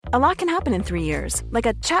A lot can happen in 3 years, like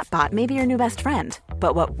a chatbot may be your new best friend.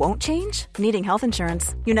 But what won't change? Needing health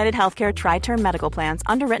insurance. United Healthcare Tri-Term Medical Plans,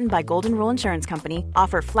 underwritten by Golden Rule Insurance Company,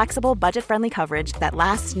 offer flexible, budget-friendly coverage that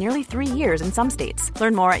lasts nearly 3 years in some states.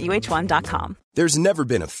 Learn more at uh1.com. There's never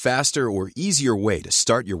been a faster or easier way to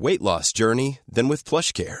start your weight loss journey than with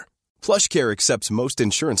PlushCare. PlushCare accepts most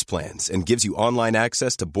insurance plans and gives you online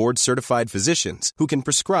access to board-certified physicians who can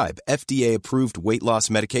prescribe FDA-approved weight loss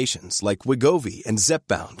medications like Wegovy and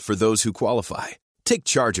Zepbound for those who qualify. Take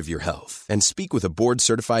charge of your health and speak with a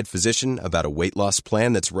board-certified physician about a weight loss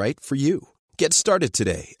plan that's right for you. Get started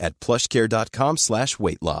today at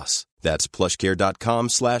plushcare.com/weight loss. That's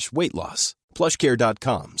plushcare.com/weight loss.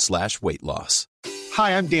 plushcare.com/weight loss.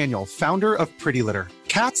 Hi, I'm Daniel, founder of Pretty Litter.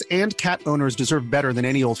 Cats and cat owners deserve better than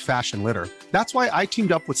any old-fashioned litter. That's why I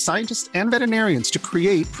teamed up with scientists and veterinarians to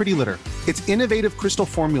create Pretty Litter. Its innovative crystal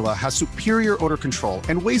formula has superior odor control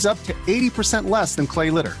and weighs up to 80% less than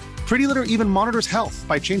clay litter. Pretty Litter even monitors health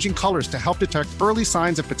by changing colors to help detect early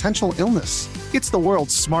signs of potential illness. It's the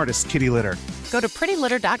world's smartest kitty litter. Go to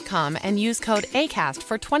prettylitter.com and use code ACAST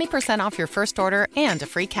for 20% off your first order and a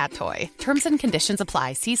free cat toy. Terms and conditions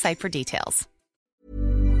apply. See site for details.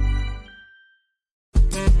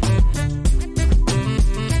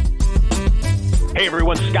 Hey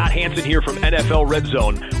everyone, Scott Hansen here from NFL Red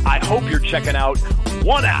Zone. I hope you're checking out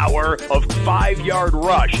 1 hour of 5-Yard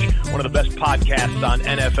Rush, one of the best podcasts on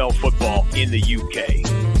NFL football in the UK.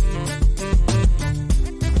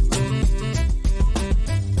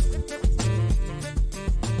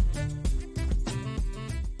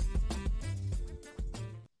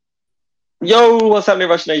 Yo, what's happening,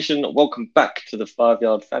 Rush Nation? Welcome back to the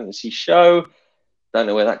 5-Yard Fantasy Show. Don't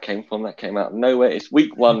know where that came from. That came out of nowhere. It's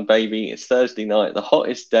week 1, baby. It's Thursday night, the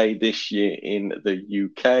hottest day this year in the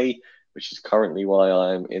UK, which is currently why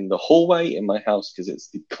I'm in the hallway in my house because it's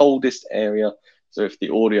the coldest area. So if the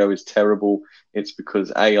audio is terrible, it's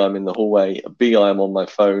because A, I'm in the hallway, B, I'm on my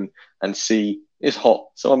phone, and C, it's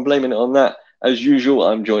hot. So I'm blaming it on that. As usual,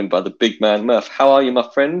 I'm joined by the big man, Murph. How are you, my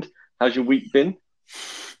friend? How's your week been?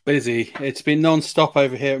 Busy. It's been non-stop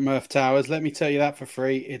over here at Murph Towers. Let me tell you that for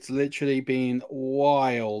free. It's literally been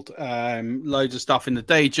wild. Loads of stuff in the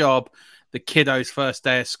day job, the kiddo's first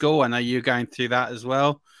day of school. I know you're going through that as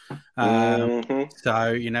well.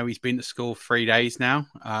 So, he's been to school 3 days now.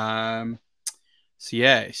 So,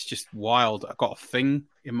 yeah, it's just wild. I've got a thing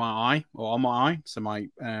in my eye or on my eye. So my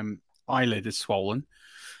eyelid is swollen.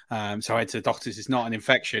 So I went to the doctors. It's not an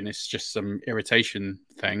infection. It's just some irritation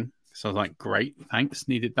thing. So I was like, great, thanks.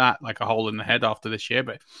 Needed that, like a hole in the head after this year,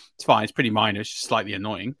 but it's fine. It's pretty minor. It's just slightly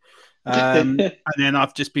annoying. And then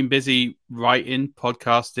I've just been busy writing,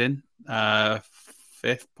 podcasting,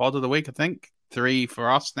 5th pod of the week, I think. 3 for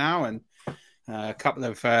us now, and a couple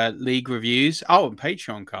of league reviews. Oh, and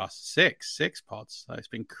Patreon cast, 6 pods. So it's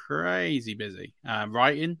been crazy busy.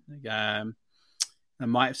 Writing. I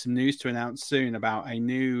might have some news to announce soon about a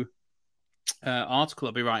new article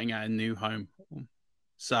I'll be writing at a new home.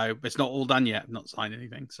 So it's not all done yet. I've not signed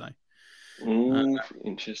anything. So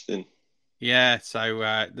Interesting. Yeah.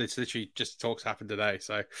 So this literally just talks happened today.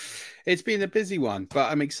 So it's been a busy one,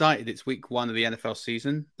 but I'm excited. It's week 1 of the NFL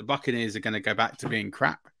season. The Buccaneers are going to go back to being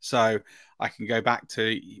crap. So I can go back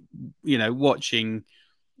to, watching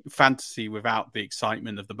fantasy without the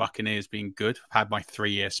excitement of the Buccaneers being good. I've had my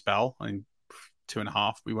 3-year spell.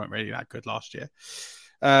 2.5. We weren't really that good last year.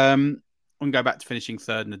 And go back to finishing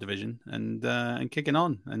 3rd in the division and kicking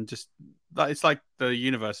on, and just it's like the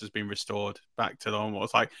universe has been restored back to normal.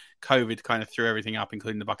 It's like COVID kind of threw everything up,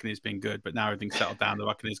 including the Buccaneers being good, but now everything's settled down. The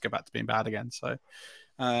Buccaneers go back to being bad again. So,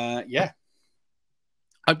 yeah,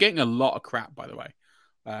 I'm getting a lot of crap, by the way,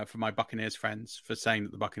 from my Buccaneers friends for saying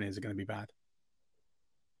that the Buccaneers are going to be bad.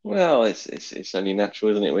 Well, it's only natural,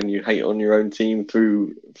 isn't it? When you hate on your own team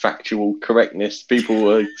through factual correctness,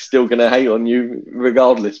 people are still going to hate on you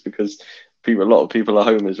regardless because a lot of people are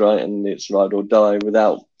homers, right? And it's ride or die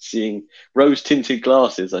without seeing rose-tinted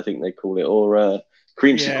glasses, I think they call it, or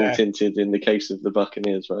creamsicle tinted in the case of the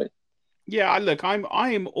Buccaneers, right? Yeah, look, I'm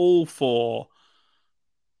all for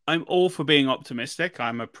being optimistic.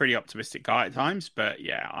 I'm a pretty optimistic guy at times, but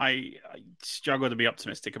yeah, I struggle to be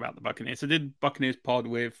optimistic about the Buccaneers. I did Buccaneers pod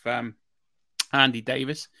with Andy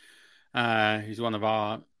Davis, who's one of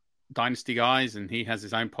our Dynasty guys, and he has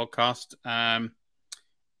his own podcast.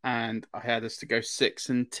 And I had us to go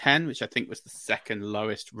 6-10, which I think was the second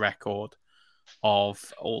lowest record of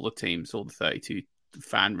all the teams, all the 32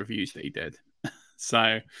 fan reviews that he did.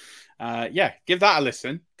 So, yeah, give that a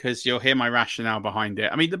listen because you'll hear my rationale behind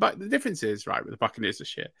it. I mean, the difference is, right, with the Buccaneers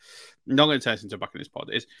this year, I'm not going to turn this into a Buccaneers pod,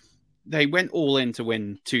 is they went all in to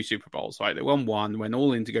win 2 Super Bowls, right? They won 1, went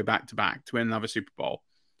all in to go back-to-back to win another Super Bowl.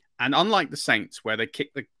 And unlike the Saints, where they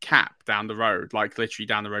kick the cap down the road, like literally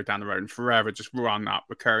down the road, and forever just run up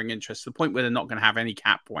recurring interest to the point where they're not going to have any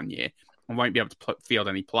cap one year and won't be able to field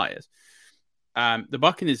any players. The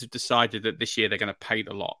Buccaneers have decided that this year they're going to pay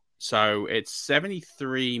the lot. So it's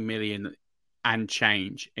 $73 million and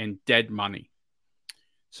change in dead money.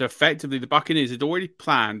 So effectively, the Buccaneers had already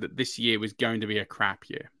planned that this year was going to be a crap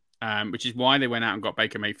year, which is why they went out and got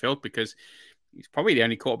Baker Mayfield, because he's probably the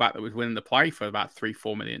only quarterback that was winning the play for about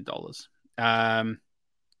 $3-4 million.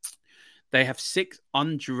 They have 6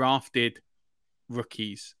 undrafted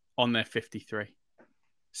rookies on their 53.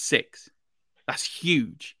 6. That's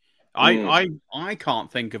huge. I can't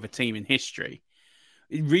think of a team in history,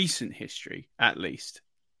 in recent history at least,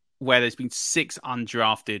 where there's been 6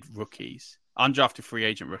 undrafted free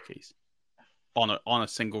agent rookies on a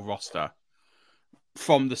single roster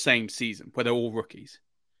from the same season, where they're all rookies.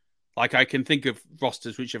 Like, I can think of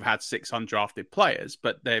rosters which have had 6 undrafted players,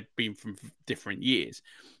 but they've been from different years.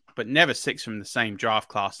 But never 6 from the same draft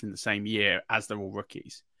class in the same year as they're all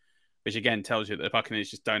rookies. Which, again, tells you that the Buccaneers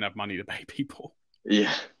just don't have money to pay people.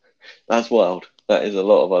 Yeah, that's wild. That is a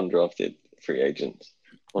lot of undrafted free agents.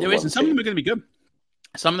 There is, and some of them are going to be good.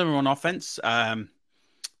 Some of them are on offense, but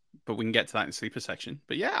we can get to that in the sleeper section.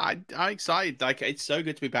 But yeah, I'm excited. Like, it's so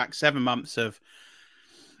good to be back. 7 months of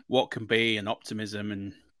what can be and optimism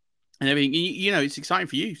and everything. You know, it's exciting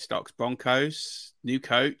for you, Stocks. Broncos, new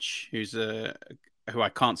coach, who I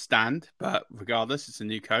can't stand, but regardless, it's a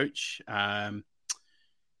new coach.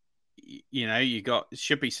 You know,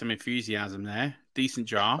 should be some enthusiasm there. Decent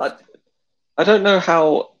draft. I don't know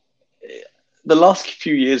how the last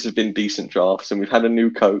few years have been decent drafts, and we've had a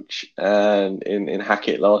new coach and in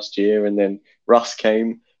Hackett last year, and then Russ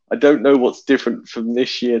came. I don't know what's different from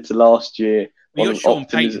this year to last year. You got Sean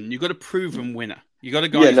Payton. You've got a proven winner. You got a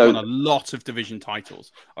guy who's won a lot of division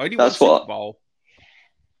titles. Only won Super Bowl.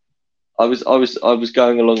 I was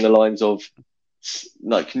going along the lines of,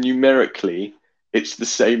 like, numerically, it's the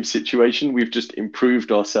same situation. We've just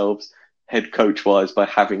improved ourselves head coach wise by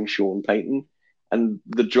having Sean Payton, and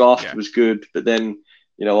the draft was good. But then,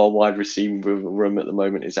 you know, our wide receiver room at the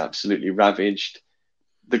moment is absolutely ravaged.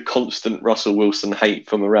 The constant Russell Wilson hate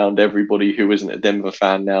from around everybody who isn't a Denver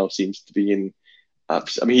fan now seems to be in. I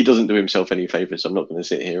mean, he doesn't do himself any favors. I'm not going to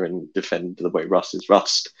sit here and defend the way Russ is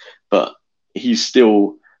Rust, but he's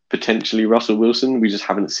still potentially Russell Wilson. We just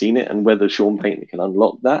haven't seen it, and whether Sean Payton can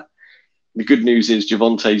unlock that. The good news is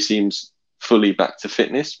Javonte seems fully back to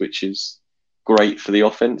fitness, which is great for the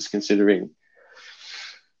offense, considering,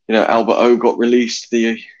 you know, Albert O got released.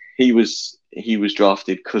 He was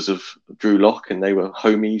drafted because of Drew Lock, and they were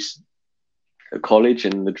homies at college,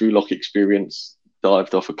 and the Drew Lock experience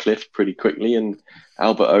dived off a cliff pretty quickly, and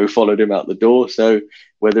Albert O followed him out the door. So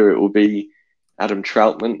whether it will be Adam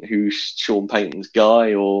Troutman, who's Sean Payton's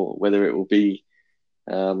guy, or whether it will be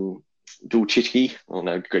Dulcich,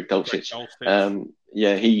 Greg Dulcich.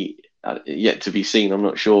 He yet to be seen. I'm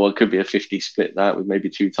not sure. It could be a 50 split that with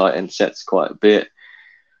maybe 2 tight end sets quite a bit.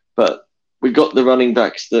 But we've got the running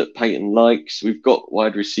backs that Payton likes. We've got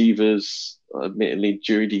wide receivers. Admittedly,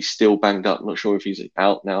 Judy's still banged up. I'm not sure if he's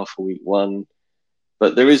out now for week 1.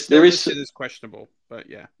 But there is questionable. But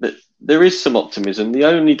yeah, there is some optimism. The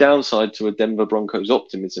only downside to a Denver Broncos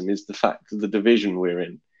optimism is the fact of the division we're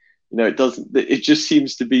in. You know, it just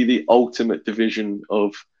seems to be the ultimate division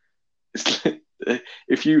of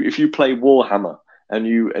if you play Warhammer and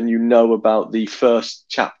you know about the first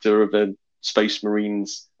chapter of a Space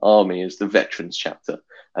Marines army is the Veterans chapter,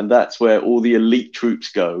 and that's where all the elite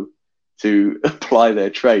troops go to apply their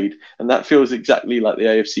trade, and that feels exactly like the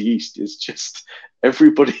AFC East is just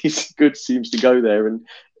everybody's good seems to go there, and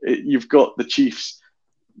you've got the Chiefs,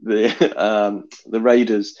 the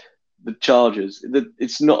Raiders, the Chargers.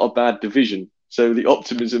 It's not a bad division, so the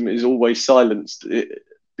optimism is always silenced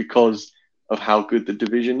because of how good the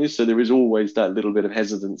division is. So there is always that little bit of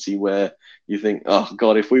hesitancy where you think, oh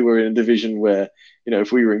God, if we were in a division where, you know,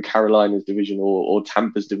 if we were in Carolina's division or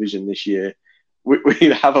Tampa's division this year,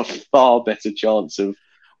 we'd have a far better chance of.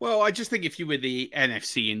 Well, I just think if you were the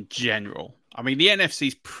NFC in general, I mean, the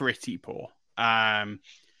NFC's pretty poor. I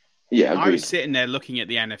was sitting there looking at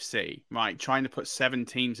the NFC, right, trying to put 7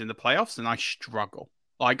 teams in the playoffs, and I struggle.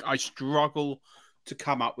 Like, I struggle to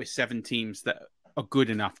come up with 7 teams that are good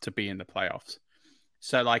enough to be in the playoffs.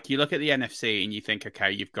 So, like, you look at the NFC and you think,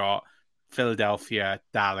 okay, you've got Philadelphia,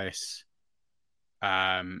 Dallas,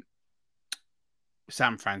 San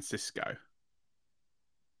Francisco,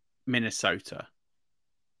 Minnesota.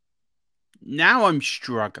 Now I'm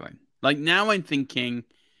struggling. Like, now I'm thinking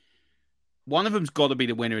one of them's got to be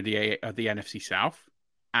the winner of the NFC South,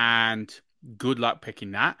 and good luck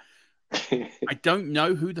picking that. I don't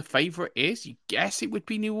know who the favorite is. You guess it would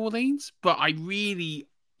be New Orleans, but I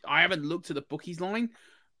haven't looked at the bookies line.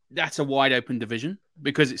 That's a wide open division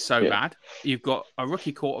because it's so bad. You've got a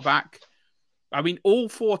rookie quarterback. I mean, all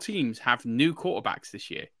 4 teams have new quarterbacks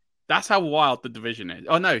this year. That's how wild the division is.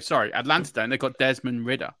 Oh, no, sorry. Atlanta don't. They've got Desmond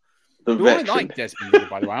Ridder. I like Desmond Ridder,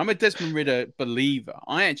 by the way. I'm a Desmond Ridder believer.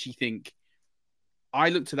 I actually think I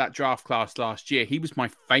looked at that draft class last year. He was my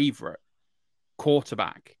favorite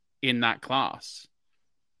quarterback in that class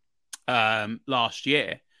last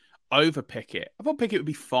year over Pickett. I thought Pickett would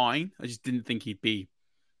be fine. I just didn't think he'd be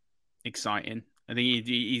exciting. I think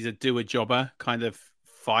he's a do-a-jobber, kind of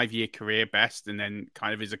 5-year career best, and then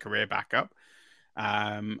kind of is a career backup.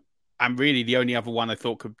 And really, the only other one I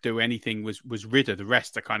thought could do anything was Ridder. The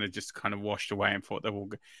rest I kind of washed away and thought they were all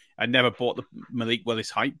good. I never bought the Malik Willis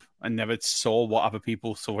hype. I never saw what other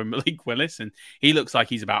people saw in Malik Willis, and he looks like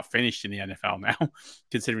he's about finished in the NFL now,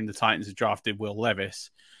 considering the Titans have drafted Will Levis.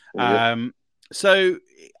 So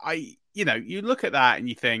you look at that and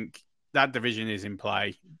you think that division is in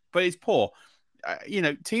play, but it's poor.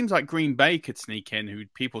 Teams like Green Bay could sneak in who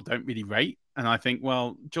people don't really rate, and I think,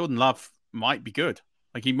 well, Jordan Love might be good.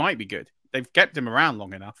 Like, he might be good. They've kept him around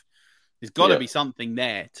long enough. There's got to be something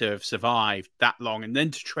there to have survived that long and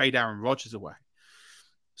then to trade Aaron Rodgers away.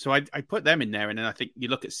 So I put them in there. And then I think you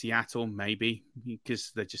look at Seattle, maybe,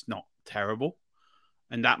 because they're just not terrible.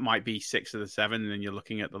 And that might be 6 of the 7. And then you're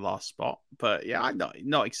looking at the last spot. But yeah, I'm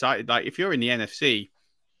not excited. Like, if you're in the NFC,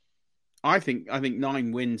 I think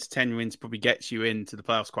 9 wins, 10 wins probably gets you into the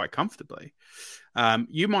playoffs quite comfortably.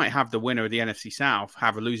 You might have the winner of the NFC South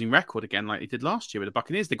have a losing record again, like they did last year with the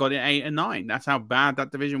Buccaneers. They got it 8 and 9. That's how bad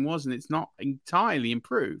that division was, and it's not entirely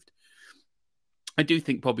improved. I do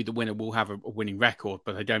think probably the winner will have a winning record,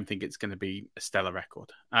 but I don't think it's going to be a stellar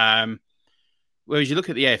record. Whereas you look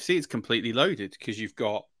at the AFC, it's completely loaded because you've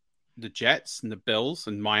got the Jets and the Bills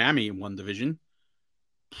and Miami in one division.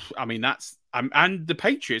 I mean, that's and the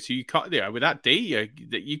Patriots, who you can't, with that D,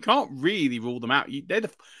 you can't really rule them out.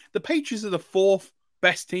 The Patriots are the 4th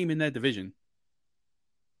best team in their division,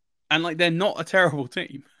 and like, they're not a terrible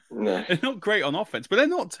team. No. They're not great on offense, but they're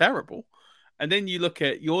not terrible. And then you look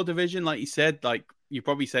at your division, like you said, like you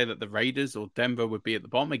probably say that the Raiders or Denver would be at the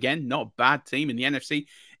bottom again. Not a bad team in the NFC.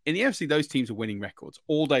 In the NFC, those teams are winning records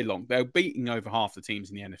all day long. They're beating over half the teams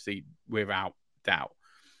in the NFC without doubt.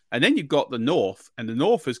 And then you've got the North, and the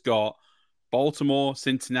North has got Baltimore,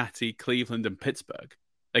 Cincinnati, Cleveland, and Pittsburgh.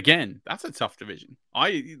 Again, that's a tough division.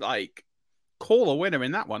 I call a winner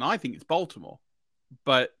in that one. I think it's Baltimore.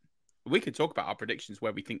 But we could talk about our predictions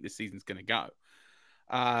where we think this season's going to go.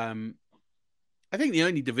 I think the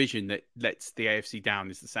only division that lets the AFC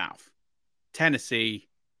down is the South. Tennessee,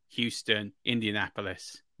 Houston,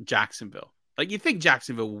 Indianapolis, Jacksonville. Like, you think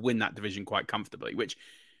Jacksonville will win that division quite comfortably, which,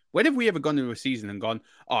 when have we ever gone into a season and gone,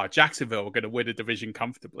 Jacksonville are going to win a division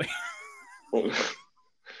comfortably?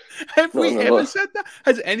 Have we ever said that?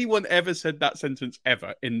 Has anyone ever said that sentence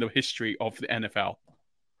ever in the history of the NFL?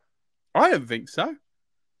 I don't think so.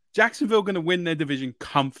 Jacksonville going to win their division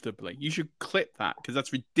comfortably. You should clip that, because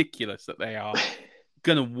that's ridiculous that they are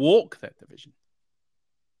going to walk their division.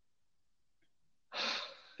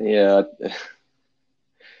 Yeah.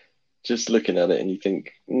 Just looking at it and you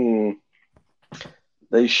think,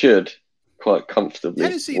 they should quite comfortably.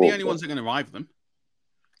 Tennessee are the only ones that are going to rival them.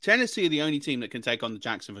 Tennessee are the only team that can take on the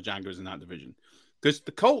Jacksonville Jaguars in that division, because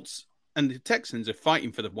the Colts and the Texans are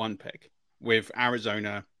fighting for the 1 pick with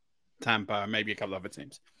Arizona, Tampa, and maybe a couple other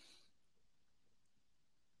teams.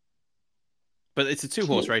 But it's a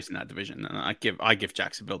 2-horse race in that division, and I give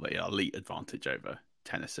Jacksonville the elite advantage over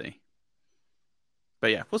Tennessee.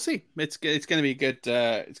 But yeah, we'll see. It's going to be a good.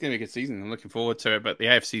 It's going to be a good season. I'm looking forward to it. But the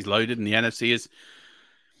AFC is loaded, and the NFC is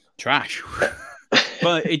trash.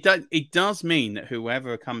 But it does mean that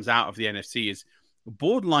whoever comes out of the NFC is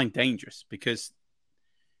borderline dangerous, because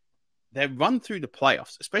they're run through the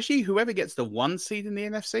playoffs. Especially whoever gets the 1 seed in the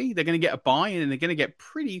NFC, they're going to get a bye, and they're going to get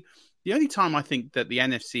pretty. The only time I think that the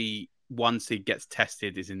NFC 1 seed gets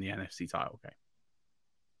tested is in the NFC title game.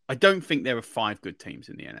 I don't think there are 5 good teams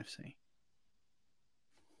in the NFC.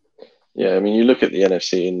 Yeah, I mean, you look at the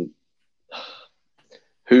NFC and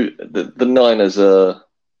the Niners are.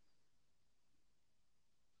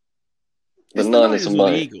 The Niners are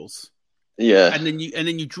the Eagles. Yeah, and then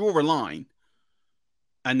you draw a line,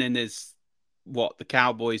 and then there's the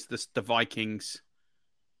Cowboys, the Vikings,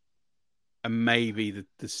 and maybe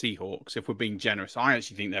the Seahawks. If we're being generous, I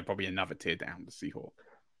actually think they're probably another tier down. The Seahawks.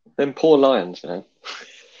 Them poor Lions, man.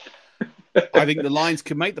 I think the Lions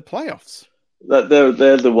could make the playoffs. They're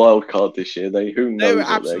the wild card this year. Who knows? They were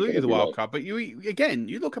absolutely the wild card. But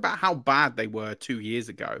you look about how bad they were 2 years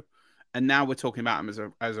ago, and now we're talking about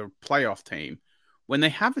them as a playoff team when they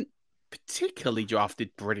haven't particularly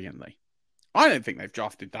drafted brilliantly. I don't think they've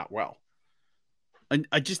drafted that well. And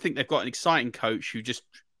I just think they've got an exciting coach who just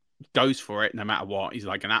goes for it no matter what. He's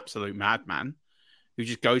like an absolute madman who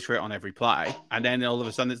just goes for it on every play. And then all of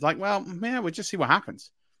a sudden it's like, well, yeah, we'll just see what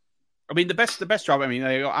happens. I mean, the best draft, I mean,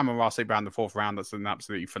 they got Amon-Ra St. Brown in the 4th round. That's an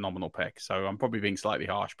absolutely phenomenal pick. So I'm probably being slightly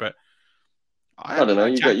harsh, but I don't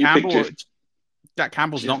know. Jack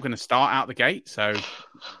Campbell's not going to start out the gate. So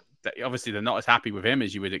obviously they're not as happy with him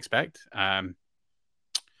as you would expect. I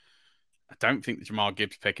don't think the Jahmyr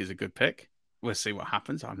Gibbs pick is a good pick. We'll see what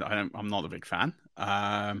happens. I'm not a big fan.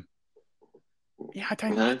 I'm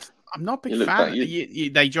not a big fan.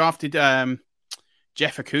 They drafted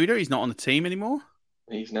Jeff Okudah. He's not on the team anymore.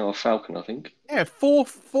 He's now a Falcon, I think. Yeah,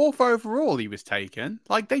 fourth overall he was taken.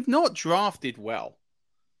 Like, they've not drafted well.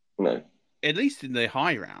 No. At least in the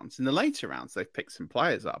high rounds. In the later rounds, they've picked some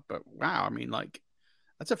players up. But wow, I mean, like,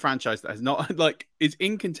 that's a franchise that has not, like, is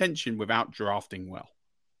in contention without drafting well.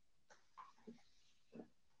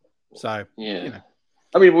 So, yeah. You know.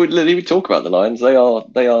 I mean, we talk about the Lions. They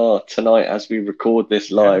are tonight, as we record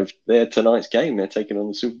this live, they're tonight's game. They're taking on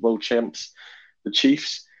the Super Bowl champs, the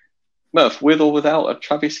Chiefs. Murph, with or without a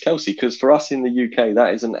Travis Kelce? Because for us in the UK,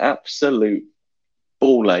 that is an absolute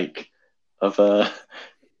ball ache of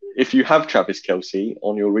if you have Travis Kelce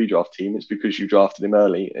on your redraft team, it's because you drafted him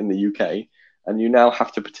early in the UK, and you now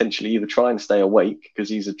have to potentially either try and stay awake because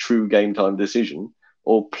he's a true game time decision,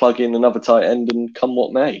 or plug in another tight end and come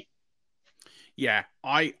what may. Yeah,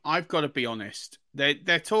 I've got to be honest.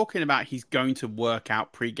 They're talking about he's going to work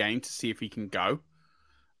out pre-game to see if he can go.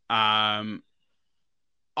 I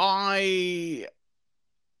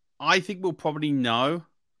think we'll probably know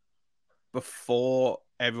before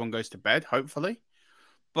everyone goes to bed, hopefully.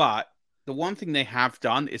 But the one thing they have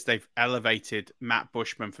done is they've elevated Matt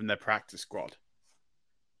Bushman from their practice squad.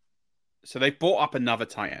 So they've brought up another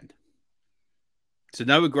tight end. So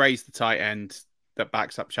Noah Gray's the tight end that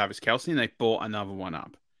backs up Travis Kelce, and they've brought another one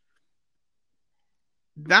up.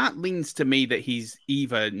 That leans to me that he's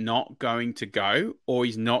either not going to go or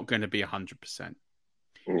he's not going to be 100%.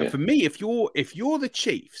 Yeah. And for me, if you're the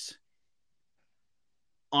Chiefs,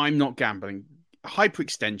 I'm not gambling.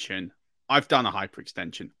 Hyperextension. I've done a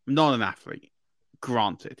hyperextension. I'm not an athlete,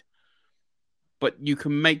 granted. But you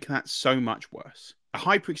can make that so much worse. A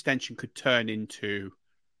hyperextension could turn into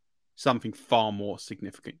something far more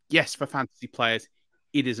significant. Yes, for fantasy players,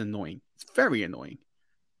 it is annoying. It's very annoying.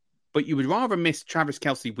 But you would rather miss Travis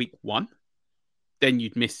Kelce week 1 than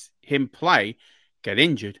you'd miss him play, get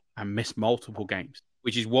injured, and miss multiple games,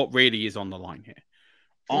 which is what really is on the line here.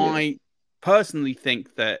 Yeah. I personally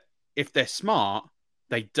think that if they're smart,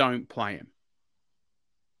 they don't play him.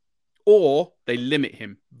 Or they limit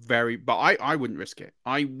him but I wouldn't risk it.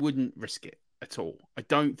 I wouldn't risk it at all. I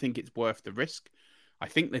don't think it's worth the risk. I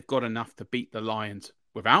think they've got enough to beat the Lions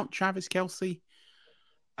without Travis Kelce.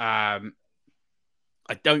 I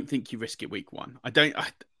don't think you risk it week 1.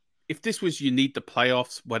 If this was you need the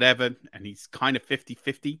playoffs, whatever, and he's kind of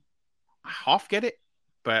 50-50, I half get it,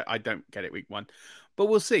 but I don't get it week 1. But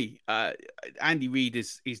we'll see. Andy Reid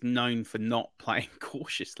is known for not playing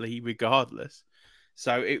cautiously regardless.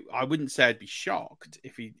 So I wouldn't say I'd be shocked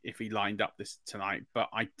if he lined up this tonight, but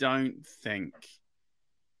I don't think...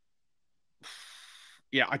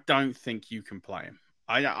 Yeah, I don't think you can play him.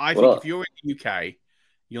 I think if you're in the UK,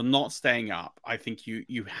 you're not staying up. I think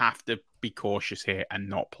you have to be cautious here and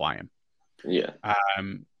not play him. Yeah.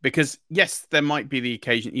 Because, yes, there might be the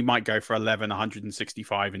occasion he might go for 11,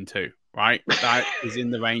 165 and 2, right? That is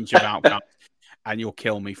in the range of outcomes, and you'll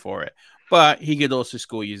kill me for it. But he could also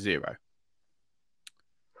score you 0.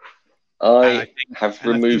 I have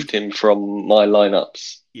removed him from my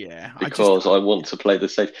lineups. Yeah, because I want to play the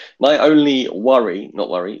safe. My only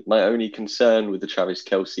my only concern with the Travis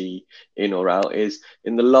Kelce in or out is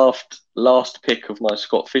in the last pick of my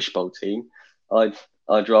Scott Fishbowl team, I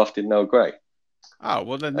drafted Noah Gray. Oh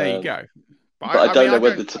well, then there you go. But I don't know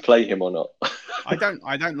whether to play him or not. I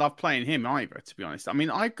don't love playing him either, to be honest. I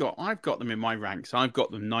mean, I've got them in my ranks. I've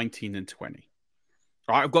got them 19 and 20.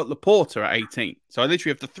 Right, I've got Laporta at 18. So I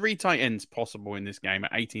literally have the 3 tight ends possible in this game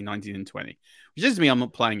at 18, 19, and 20. Which doesn't mean I'm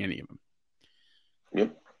not playing any of them.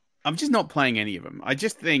 Yep. I'm just not playing any of them. I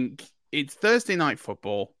just think it's Thursday night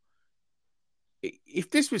football. If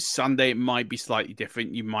this was Sunday, it might be slightly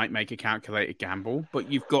different. You might make a calculated gamble.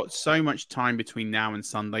 But you've got so much time between now and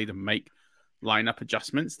Sunday to make lineup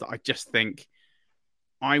adjustments that I just think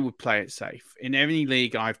I would play it safe. In any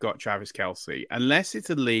league, I've got Travis Kelce. Unless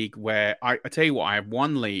it's a league where, I tell you what, I have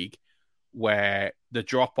one league where the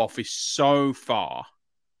drop-off is so far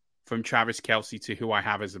from Travis Kelce to who I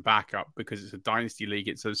have as a backup because it's a dynasty league.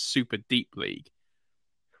 It's a super deep league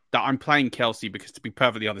that I'm playing Kelce because, to be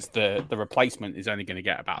perfectly honest, the replacement is only going to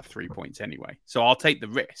get about 3 points anyway. So I'll take the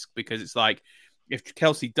risk because it's like if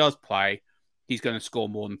Kelce does play, he's going to score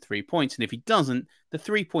more than 3 points. And if he doesn't, the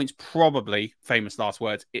 3 points probably, famous last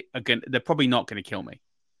words, they're probably not going to kill me.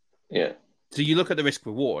 Yeah. So you look at the risk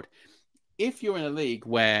reward. If you're in a league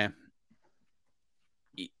where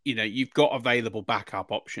you've got available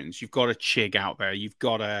backup options, you've got a Chig out there, you've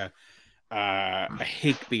got a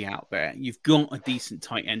Higbee out there, you've got a decent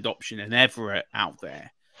tight end option, and Everett out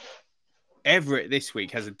there. Everett this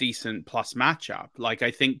week has a decent plus matchup. Like,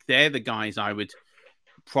 I think they're the guys I would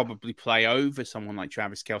probably play over someone like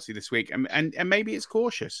Travis Kelce this week, and maybe it's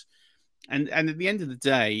cautious. And at the end of the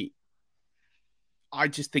day, I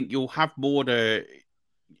just think you'll have more to.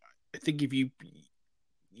 I think if you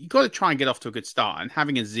got to try and get off to a good start, and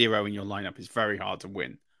having a 0 in your lineup is very hard to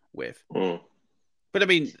win with. But I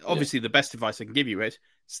mean, obviously, the best advice I can give you is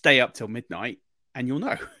stay up till midnight, and you'll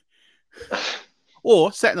know.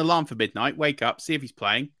 Or set an alarm for midnight, wake up, see if he's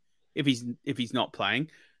playing. If he's not playing,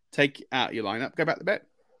 take out your lineup, go back to bed.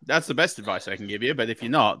 That's the best advice I can give you. But if you're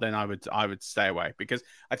not, then I would stay away, because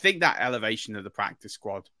I think that elevation of the practice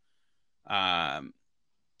squad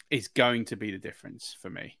is going to be the difference for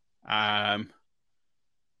me.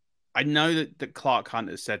 I know that Clark Hunt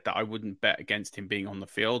has said that I wouldn't bet against him being on the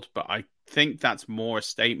field, but I think that's more a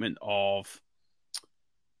statement of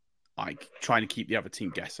like trying to keep the other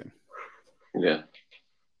team guessing. Yeah.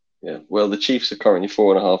 Well, the Chiefs are currently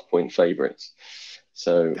 4.5 point favourites.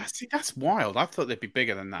 So that's wild. I thought they'd be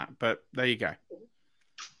bigger than that, but there you go.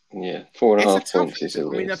 Yeah, 4.5 points is at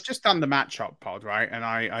least. I mean, I've just done the matchup pod, right? And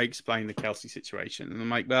I explained the Kelce situation. And I'm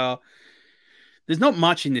like, well, there's not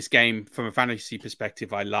much in this game from a fantasy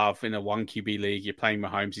perspective I love. In a 1 QB league, you're playing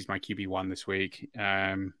Mahomes. He's my QB1 this week.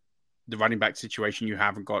 The running back situation, you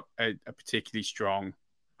haven't got a particularly strong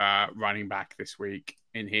running back this week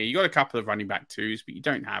in here. You got a couple of running back 2s, but you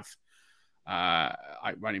don't have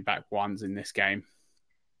running back 1s in this game.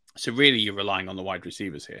 So really, you're relying on the wide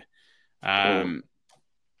receivers here.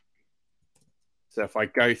 So if I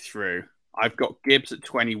go through, I've got Gibbs at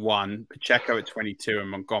 21, Pacheco at 22, and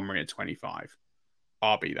Montgomery at 25.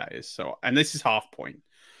 RB, that is. So, and this is half point.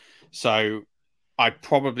 So I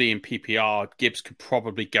probably in PPR, Gibbs could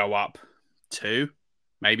probably go up 2,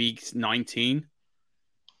 maybe 19.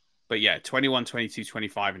 But yeah, 21, 22,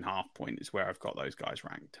 25 and half point is where I've got those guys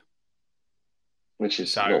ranked. Which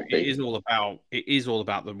is so not big. It is all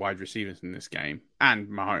about the wide receivers in this game, and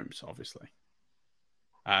Mahomes, obviously.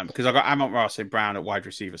 Because I've got Amon-Ra St. Brown at wide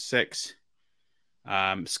receiver 6,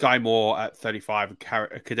 Sky Moore at 35, and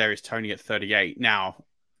Kadarius Toney at 38. Now,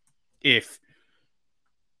 if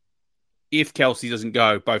Kelce doesn't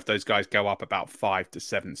go, both those guys go up about 5 to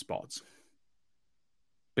 7 spots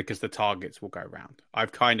because the targets will go round.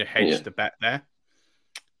 I've kind of hedged the bet there,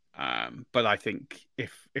 but I think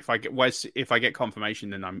if I get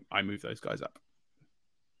confirmation, then I move those guys up.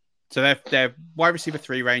 So they're wide receiver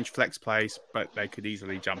 3 range flex plays, but they could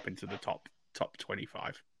easily jump into the top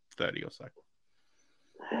 25, 30 or so.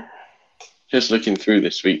 Just looking through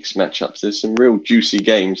this week's matchups, there's some real juicy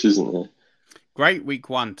games, isn't there? Great week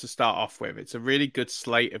 1 to start off with. It's a really good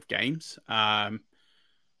slate of games. Monday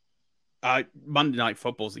Night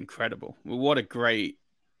Football is incredible. What a great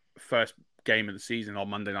first game of the season on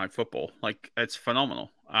Monday Night Football. Like, it's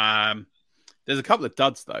phenomenal. There's a couple of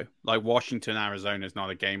duds, though. Like Washington, Arizona is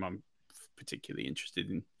not a game I'm particularly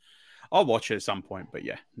interested in. I'll watch it at some point, but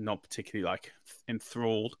yeah, not particularly like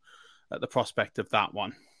enthralled at the prospect of that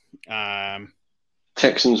one.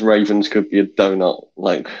 Texans Ravens could be a donut,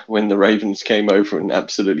 like when the Ravens came over and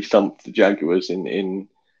absolutely thumped the Jaguars in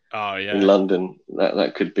London.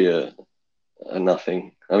 That could be a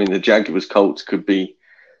nothing. I mean, the Jaguars Colts could be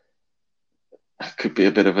a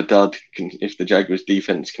bit of a dud. If the Jaguars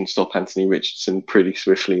defense can stop Anthony Richardson pretty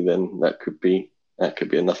swiftly, then that could be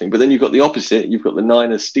a nothing. But then you've got the opposite. You've got the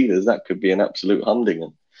Niners Steelers. That could be an absolute humdinger.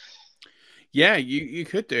 Yeah, you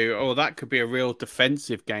could do, or that could be a real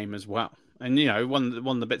defensive game as well. And one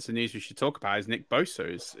of the bits of news we should talk about is Nick Bosa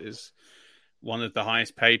is one of the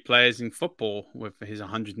highest paid players in football with his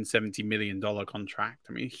 $170 million contract.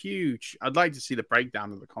 I mean, huge. I'd like to see the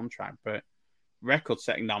breakdown of the contract, but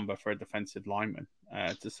record-setting number for a defensive lineman,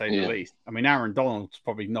 to say the least. I mean, Aaron Donald's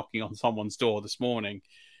probably knocking on someone's door this morning,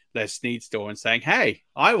 Les Snead's door, and saying, "Hey,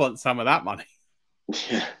 I want some of that money."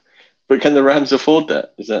 Yeah. But can the Rams afford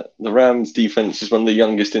that? Is that the Rams defense is one of the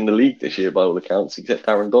youngest in the league this year by all accounts, except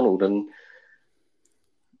Aaron Donald. And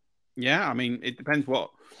yeah, I mean, it depends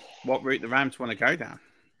what route the Rams want to go down.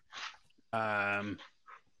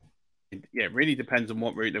 it really depends on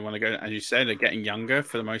what route they want to go. As you said, they're getting younger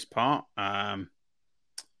for the most part. I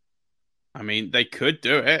mean, they could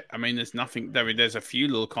do it. I mean, there's a few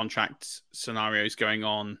little contract scenarios going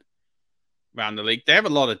on around the league. They have a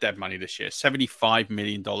lot of dead money this year, $75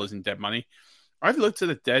 million in dead money. I've looked at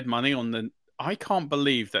the dead money I can't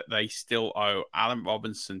believe that they still owe Allen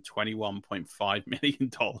Robinson $21.5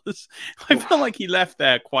 million. I feel like he left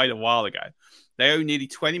there quite a while ago. They owe nearly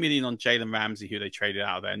 $20 million on Jalen Ramsey, who they traded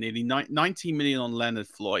out of there, nearly $19 million on Leonard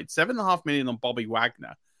Floyd, $7.5 million on Bobby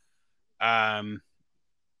Wagner. They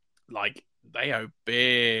owe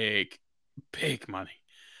big money.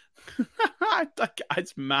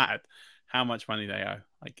 It's mad how much money they owe.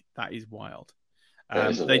 That is wild.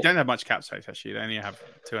 They don't have much cap space, actually. They only have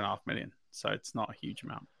 $2.5 million, so it's not a huge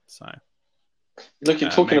amount. So, look, you're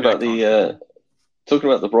talking about the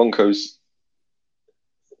Broncos'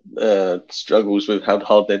 struggles with how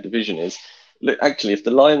hard their division is. Look, actually, if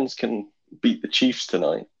the Lions can beat the Chiefs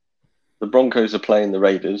tonight, the Broncos are playing the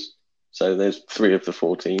Raiders, so there's 3 of the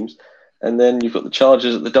 4 teams. And then you've got the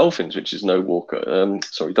Chargers at the Dolphins, which is no walker.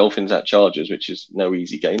 Dolphins at Chargers, which is no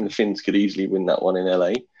easy game. The Finns could easily win that one in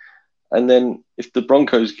LA. And then if the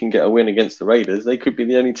Broncos can get a win against the Raiders, they could be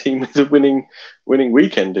the only team with a winning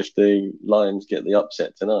weekend if the Lions get the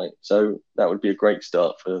upset tonight. So that would be a great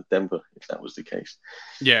start for Denver if that was the case.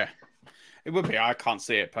 Yeah, it would be. I can't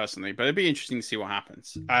see it personally, but it'd be interesting to see what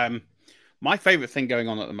happens. My favorite thing going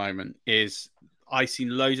on at the moment is I've seen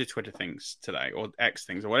loads of Twitter things today, or X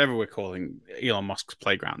things, or whatever we're calling Elon Musk's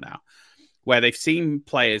playground now, where they've seen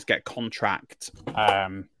players get contract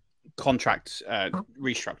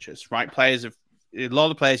restructures, right? A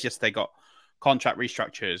lot of players yesterday got contract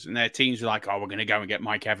restructures, and their teams were like, "Oh, we're going to go and get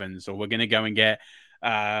Mike Evans, or we're going to go and get,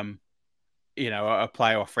 a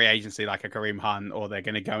player or free agency like a Kareem Hunt, or they're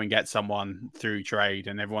going to go and get someone through trade,"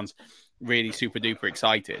 and everyone's really super duper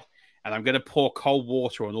excited. And I'm going to pour cold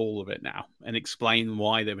water on all of it now and explain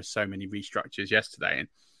why there were so many restructures yesterday. And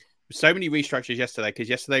so many restructures yesterday because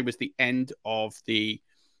yesterday was the end of the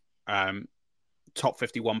top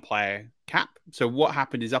 51 player cap. So what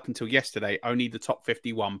happened is up until yesterday, only the top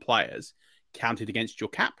 51 players counted against your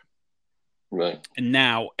cap. Right. And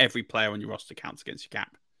now every player on your roster counts against your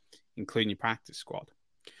cap, including your practice squad.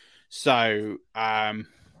 So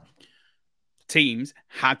teams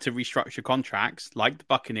had to restructure contracts like the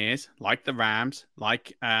Buccaneers, like the Rams,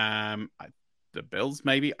 like the Bills,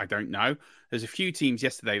 maybe. I don't know. There's a few teams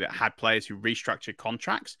yesterday that had players who restructured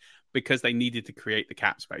contracts because they needed to create the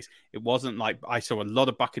cap space. It wasn't like I saw a lot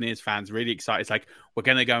of Buccaneers fans really excited. It's like, we're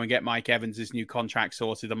going to go and get Mike Evans' new contract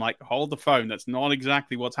sorted. I'm like, hold the phone. That's not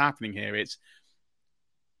exactly what's happening here.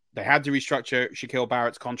 They had to restructure Shaquille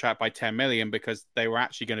Barrett's contract by $10 million because they were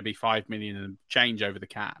actually going to be $5 million and change over the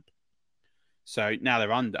cap. So now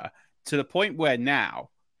they're under, to the point where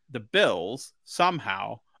now the Bills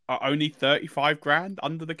somehow are only 35 grand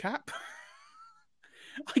under the cap.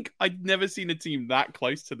 I'd never seen a team that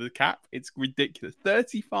close to the cap. It's ridiculous.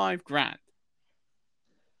 35 grand.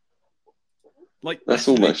 That's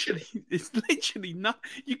almost. It's literally not.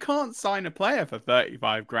 You can't sign a player for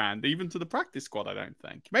 35 grand, even to the practice squad, I don't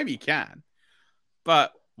think. Maybe you can.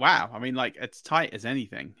 But wow. I mean, it's tight as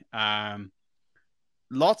anything.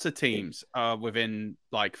 Lots of teams are within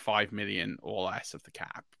 5 million or less of the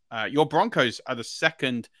cap. Your Broncos are the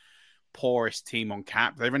second poorest team on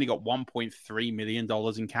cap. They've only got $1.3 million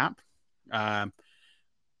in cap. And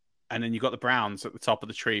then you've got the Browns at the top of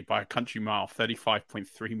the tree by a country mile,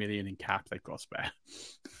 $35.3 million in cap they've got spare.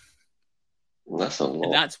 That's a lot.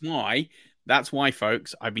 And that's why,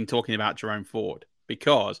 folks, I've been talking about Jerome Ford,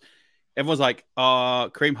 because everyone's like,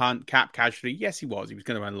 Kareem Hunt, cap casualty. Yes, he was. He was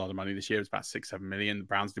going to earn a lot of money this year. It was about $6-7 million. The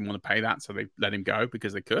Browns didn't want to pay that, so they let him go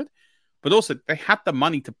because they could. But also, they had the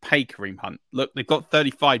money to pay Kareem Hunt. Look, they've got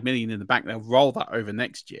 $35 million in the bank. They'll roll that over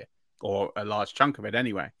next year, or a large chunk of it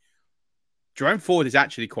anyway. Jerome Ford is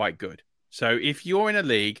actually quite good. So if you're in a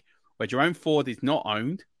league where Jerome Ford is not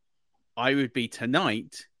owned, I would be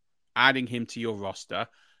tonight adding him to your roster.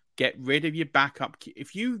 Get rid of your backup.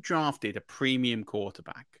 If you drafted a premium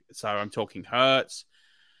quarterback, so I'm talking Hurts,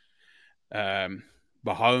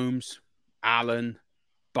 Mahomes, Allen,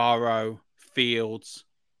 Burrow, Fields,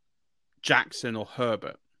 Jackson, or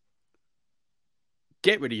Herbert,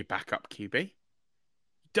 get rid of your backup QB.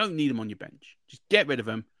 Don't need them on your bench. Just get rid of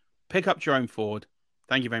them. Pick up Jerome Ford.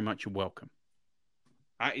 Thank you very much. You're welcome.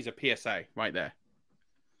 That is a PSA right there.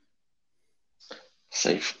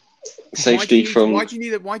 Safety from. Why do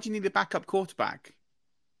you need a backup quarterback?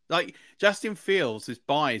 Justin Fields'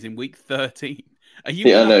 bye is in week 13. Are you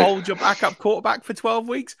going to hold your backup quarterback for 12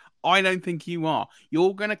 weeks? I don't think you are.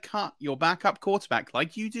 You're going to cut your backup quarterback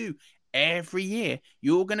like you do every year,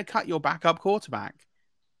 you're going to cut your backup quarterback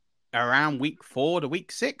around week 4 to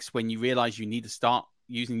week 6 when you realize you need to start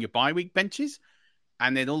using your bye week benches.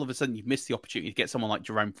 And then all of a sudden you've missed the opportunity to get someone like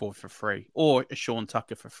Jerome Ford for free, or a Sean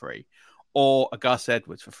Tucker for free, or a Gus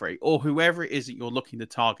Edwards for free, or whoever it is that you're looking to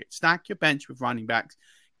target. Stack your bench with running backs.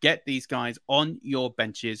 Get these guys on your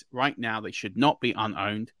benches right now. They should not be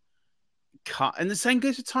unowned. Cut. And the same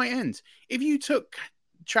goes for tight ends. If you took,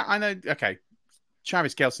 I know, okay,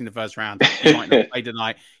 Travis Kelce in the first round, you might not play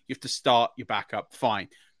tonight. You have to start your backup. Fine.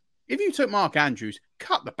 If you took Mark Andrews,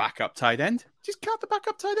 cut the backup tight end. Just cut the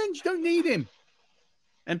backup tight end. You don't need him.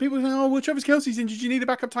 And people are saying, oh, well, Travis Kelce's injured. You need a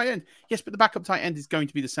backup tight end. Yes, but the backup tight end is going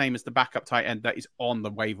to be the same as the backup tight end that is on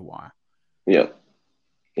the waiver wire. Yeah.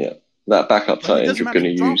 That backup tight end you're going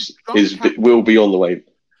to use will be on the waiver.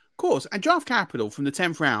 Of course. And draft capital from the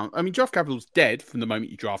 10th round. I mean, draft capital's dead from the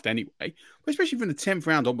moment you draft anyway. But especially from the 10th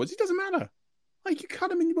round onwards, it doesn't matter. Like, you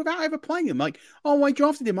cut him in without ever playing him. Like, oh, I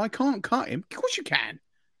drafted him. I can't cut him. Of course you can.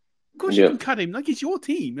 Of course you can cut him. Like, it's your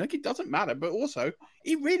team. Like, it doesn't matter. But also,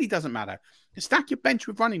 it really doesn't matter. Stack your bench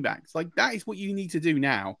with running backs. Like, that is what you need to do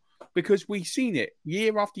now. Because we've seen it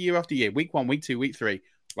year after year after year. Week 1, week 2, week 3.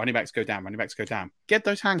 Running backs go down. Running backs go down. Get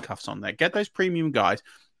those handcuffs on there. Get those premium guys.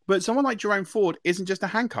 But someone like Jerome Ford isn't just a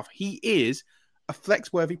handcuff. He is a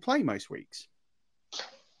flex-worthy play most weeks.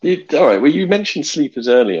 All right. Well, you mentioned sleepers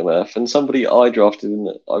earlier, Murph, and somebody I drafted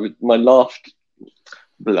in my last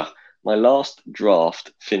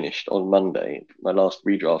draft finished on Monday. My last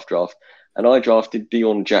redraft draft, and I drafted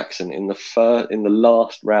Deion Jackson in the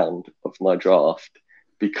last round of my draft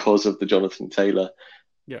because of the Jonathan Taylor.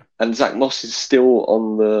 Yeah. And Zach Moss is still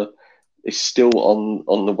on the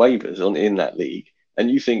waivers in that league. And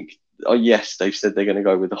you think, oh yes, they've said they're going to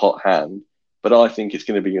go with the hot hand, but I think it's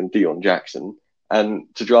going to be on Deion Jackson. And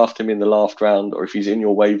to draft him in the last round, or if he's in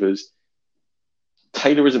your waivers,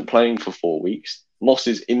 Taylor isn't playing for 4 weeks. Moss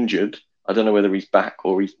is injured. I don't know whether he's back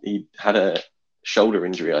or he had a shoulder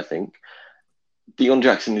injury, I think. Deion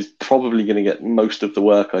Jackson is probably going to get most of the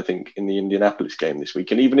work, I think, in the Indianapolis game this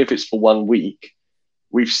week. And even if it's for 1 week,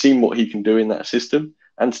 we've seen what he can do in that system.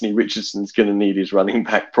 Anthony Richardson's going to need his running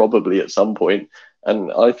back probably at some point.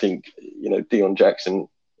 And I think, Deion Jackson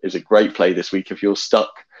is a great play this week if you're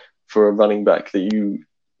stuck for a running back that you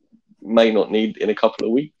may not need in a couple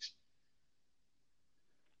of weeks.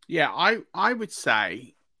 Yeah, I would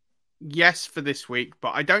say yes for this week, but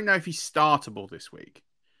I don't know if he's startable this week.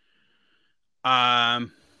 I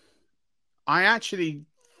actually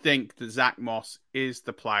think that Zach Moss is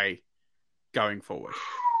the play going forward.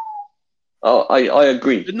 Oh, I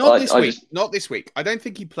agree. But not this week. Not this week. I don't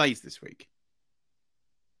think he plays this week.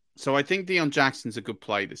 So I think Deion Jackson's a good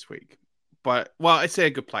play this week. But, well, I say a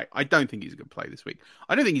good play. I don't think he's a good play this week.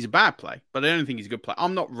 I don't think he's a bad play, but I don't think he's a good play.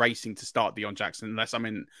 I'm not racing to start Deion Jackson unless I'm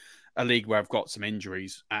in a league where I've got some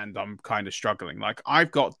injuries and I'm kind of struggling. Like,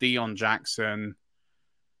 I've got Deion Jackson.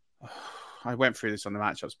 I went through this on the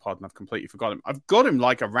matchups pod and I've completely forgotten him. I've got him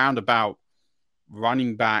like around about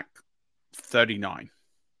running back 39.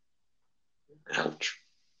 Ouch.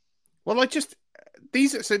 Well,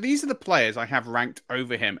 these are the players I have ranked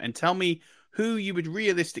over him, and tell me who you would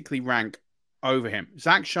realistically rank over him.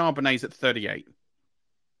 Zach Charbonnet's at 38.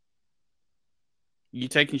 You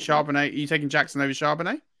taking Charbonnet? Are you taking Jackson over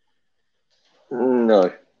Charbonnet?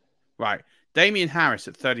 No. Right. Damian Harris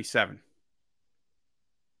at 37.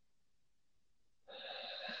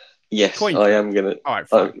 Yes, I am going to. All right,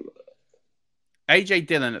 fine. AJ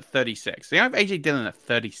Dillon at 36. So you have AJ Dillon at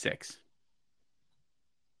 36.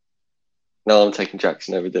 No, I'm taking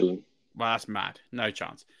Jackson over Dillon. Well, that's mad. No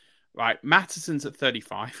chance. Right, Mattison's at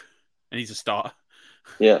 35, and he's a starter.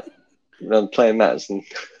 Yeah, I'm playing Mattison.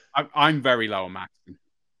 I'm very low on Mattison.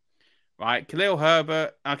 Right, Khalil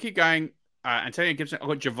Herbert. I'll keep going. Antonio Gibson. I've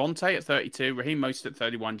got Javonte at 32, Raheem Mostert at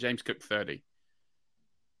 31, James Cook 30.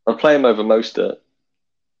 I'll play him over Mostert.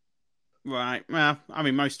 Right. Well, I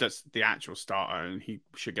mean, Mostert's the actual starter, and he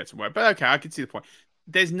should get some work. But okay, I can see the point.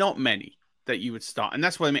 There's not many that you would start, and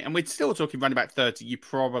that's what I mean. And we're still talking running back 30. You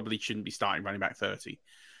probably shouldn't be starting running back 30.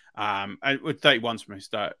 And with 31's from his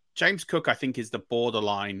start. James Cook, I think, is the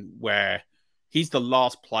borderline where he's the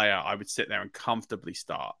last player I would sit there and comfortably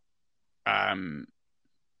start. I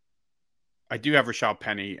do have Rashad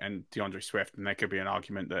Penny and DeAndre Swift, and there could be an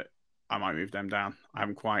argument that I might move them down. I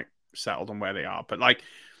haven't quite settled on where they are. But like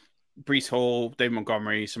Breece Hall, David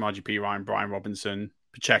Montgomery, Samaje Perine, Brian Robinson,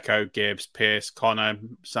 Pacheco, Gibbs, Pierce, Connor,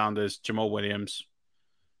 Sanders, Jamal Williams,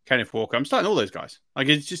 Kenneth Walker. I'm starting all those guys. Like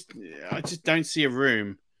I just don't see a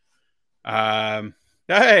room.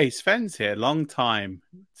 Hey, Sven's here. Long time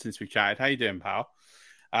since we chatted. How you doing, pal?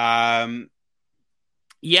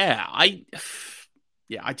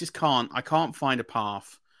 I just can't. I can't find a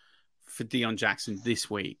path for Deion Jackson this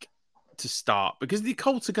week to start because the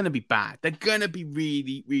Colts are going to be bad. They're going to be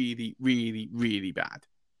really, really, really, really bad.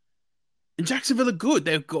 And Jacksonville are good.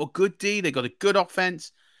 They've got a good D. They've got a good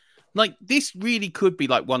offense. Like, this really could be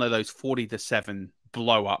like one of those 40-7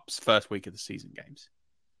 blow-ups first week of the season games.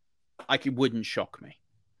 Like, it wouldn't shock me.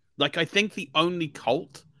 Like, I think the only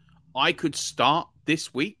Colt I could start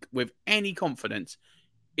this week with any confidence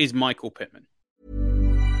is Michael Pittman.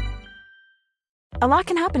 A lot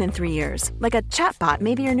can happen in 3 years, like a chatbot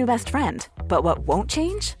may be your new best friend. But what won't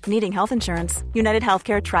change? Needing health insurance. United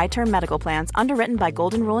Healthcare Tri-Term Medical Plans, underwritten by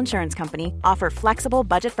Golden Rule Insurance Company, offer flexible,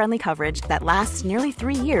 budget-friendly coverage that lasts nearly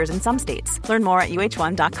 3 years in some states. Learn more at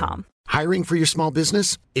uh1.com. Hiring for your small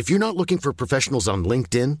business? If you're not looking for professionals on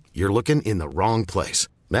LinkedIn, you're looking in the wrong place.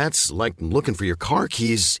 That's like looking for your car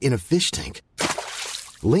keys in a fish tank.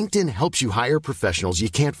 LinkedIn helps you hire professionals you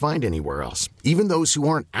can't find anywhere else, even those who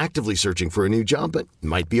aren't actively searching for a new job but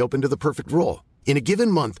might be open to the perfect role. In a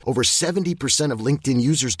given month, over 70% of LinkedIn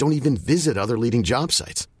users don't even visit other leading job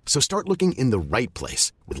sites. So start looking in the right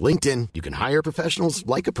place. With LinkedIn, you can hire professionals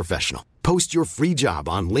like a professional. Post your free job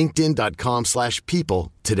on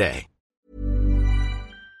linkedin.com/people today.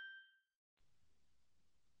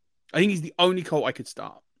 I think he's the only Colt I could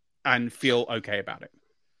start and feel okay about it.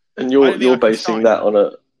 And you're basing that on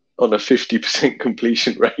a 50%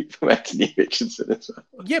 completion rate from Anthony Richardson as well.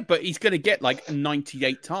 Yeah, but he's going to get like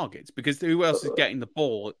 98 targets because who else is getting the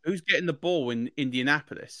ball? Who's getting the ball in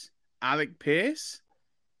Indianapolis? Alec Pierce,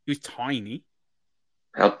 who's tiny.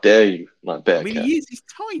 How dare you, my bear? I mean, cat. he's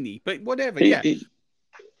tiny, but whatever. Is.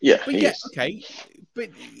 Okay.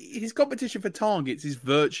 But his competition for targets is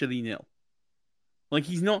virtually nil. Like,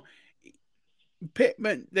 he's not.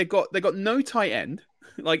 Pittman, they got no tight end.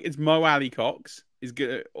 Like, it's Mo Alley Cox is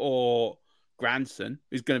good, or Granson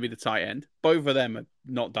is going to be the tight end. Both of them have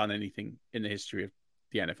not done anything in the history of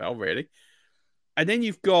the NFL, really. And then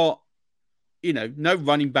you've got, no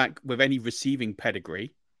running back with any receiving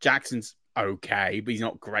pedigree. Jackson's okay, but he's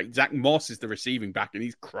not great. Zach Moss is the receiving back, and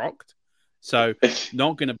he's crocked. So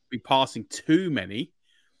not going to be passing too many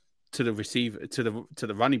to the receiver, to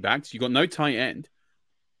the running backs. You've got no tight end.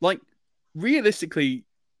 Like, realistically,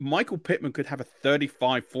 Michael Pittman could have a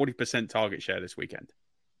 35-40% target share this weekend.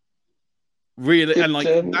 Really,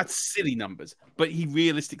 and that's silly numbers, but he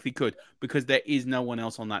realistically could because there is no one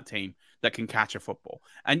else on that team that can catch a football.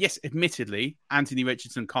 And yes, admittedly, Anthony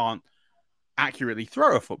Richardson can't accurately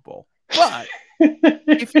throw a football, but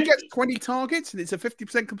if he gets 20 targets and it's a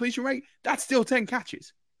 50% completion rate, that's still 10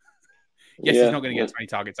 catches. Yes, he's not going to get 20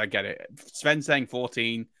 targets. I get it. Sven's saying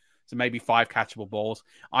 14. So maybe 5 catchable balls.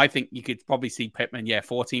 I think you could probably see Pittman,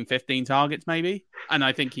 14, 15 targets maybe. And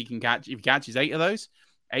I think he can catch, if he catches 8 of those,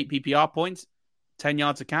 8 PPR points, 10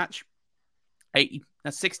 yards a catch, 80,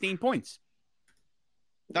 that's 16 points.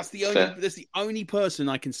 That's the only person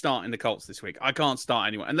I can start in the Colts this week. I can't start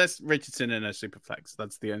anyone unless Richardson in a super flex.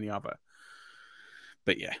 That's the only other.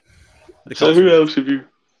 But yeah. So who else have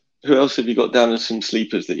you got down as some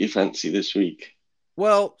sleepers that you fancy this week?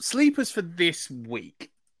 Well, sleepers for this week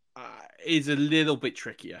is a little bit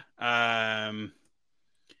trickier. The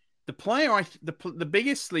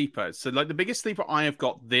biggest sleeper. So, like, the biggest sleeper I have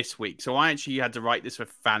got this week. So I actually had to write this for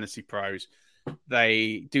Fantasy Pros.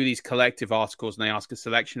 They do these collective articles and they ask a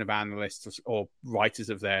selection of analysts or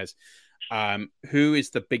writers of theirs, who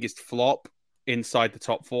is the biggest flop inside the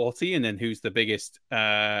top 40, and then who's the biggest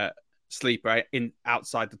sleeper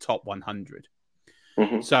outside the top 100.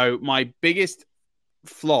 Mm-hmm. So my biggest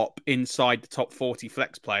flop inside the top 40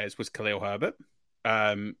 flex players was Khalil Herbert.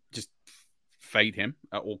 Just fade him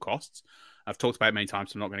at all costs. I've talked about it many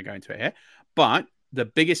times, so I'm not going to go into it here. But the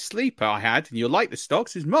biggest sleeper I had, and you'll like the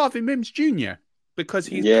stocks, is Marvin Mims Jr. because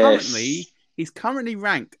he's currently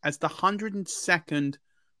ranked as the 102nd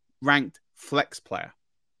ranked flex player,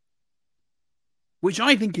 which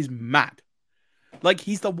I think is mad. Like,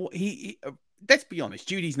 let's be honest,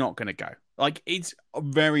 Judy's not going to go. Like, it's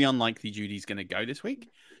very unlikely Judy's going to go this week.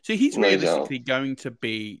 So he's realistically going to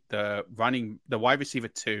be the wide receiver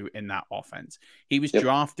 2 in that offense. He was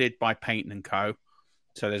drafted by Peyton and Co.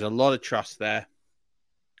 So there's a lot of trust there.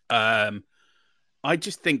 I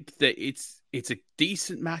just think that it's a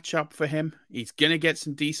decent matchup for him. He's going to get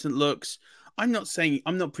some decent looks. I'm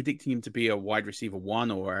not predicting him to be a wide receiver 1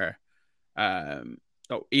 or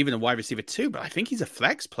even a wide receiver 2, but I think he's a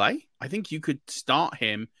flex play. I think you could start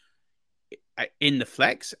him in the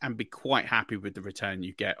flex and be quite happy with the return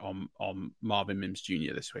you get on Marvin Mims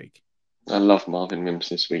Jr. this week. I love Marvin Mims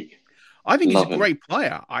this week. I think he's a great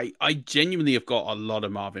player. I genuinely have got a lot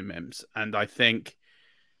of Marvin Mims, and I think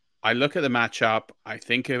I look at the matchup, I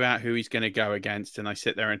think about who he's going to go against, and I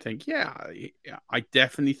sit there and think, I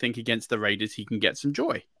definitely think against the Raiders he can get some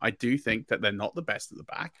joy. I do think that they're not the best at the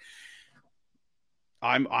back.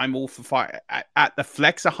 I'm all for fight at the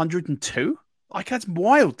flex 102. Like, that's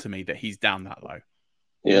wild to me that he's down that low.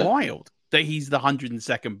 Yeah. Wild that he's the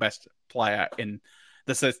 102nd best player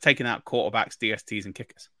that's taken out quarterbacks, DSTs, and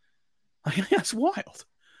kickers. Like, that's wild.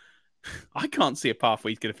 I can't see a path where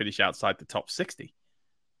he's going to finish outside the top 60.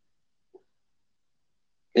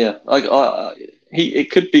 Yeah,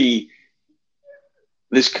 it could be.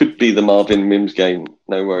 This could be the Marvin Mims game.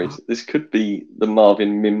 No worries. This could be the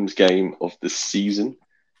Marvin Mims game of the season.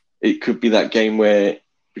 It could be that game where,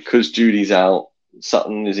 because Judy's out,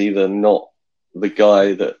 Sutton is either not the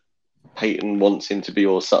guy that Peyton wants him to be,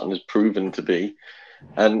 or Sutton has proven to be,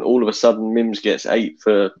 and all of a sudden Mims gets 8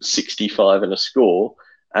 for 65 and a score,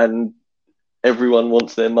 and everyone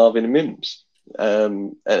wants their Marvin Mims.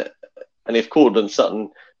 And if Cortland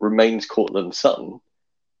Sutton remains Cortland Sutton,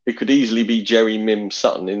 it could easily be Jerry, Mims,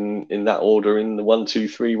 Sutton in that order in the 1, 2,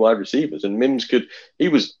 3 wide receivers. And Mims he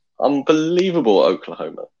was unbelievable at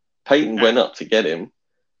Oklahoma. Peyton went up to get him.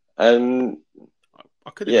 And I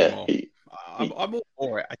could have more. I'm all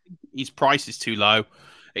for it. I think his price is too low.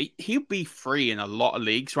 He'll be free in a lot of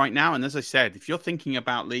leagues right now. And as I said, if you're thinking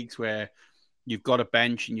about leagues where you've got a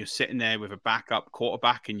bench and you're sitting there with a backup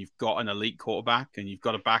quarterback and you've got an elite quarterback and you've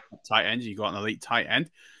got a backup tight end and you've got an elite tight end,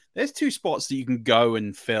 there's 2 spots that you can go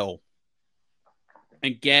and fill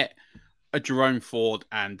and get a Jerome Ford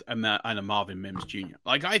and a Marvin Mims Jr.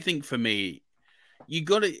 Like, I think for me, you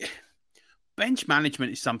got to... Bench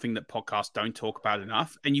management is something that podcasts don't talk about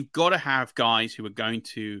enough. And you've got to have guys who are going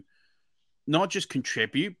to not just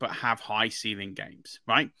contribute, but have high ceiling games,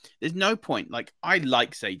 right? There's no point. Like, I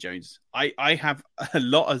like Zay Jones. I have a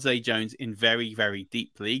lot of Zay Jones in very, very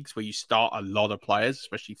deep leagues where you start a lot of players,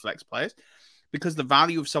 especially flex players, because the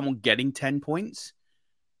value of someone getting 10 points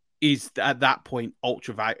is at that point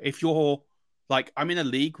ultra value. If you're like, I'm in a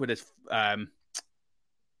league where there's,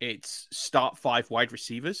 it's start 5 wide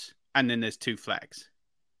receivers and then there's 2 flex.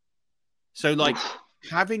 So like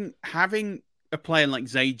having a player like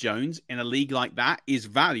Zay Jones in a league like that is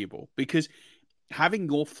valuable, because having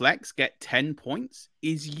your flex get 10 points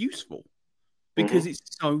is useful because it's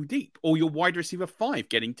so deep. Or your wide receiver 5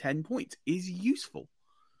 getting 10 points is useful,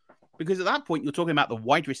 because at that point you're talking about the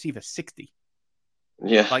wide receiver 60.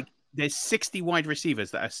 Yeah. Like, there's 60 wide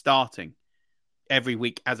receivers that are starting every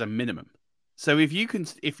week as a minimum. So if you can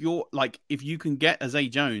get a Zay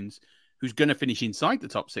Jones who's going to finish inside the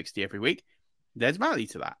top 60 every week, there's value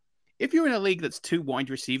to that. If you're in a league that's 2 wide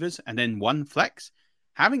receivers and then 1 flex,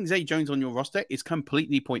 having Zay Jones on your roster is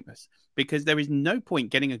completely pointless, because there is no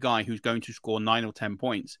point getting a guy who's going to score 9 or 10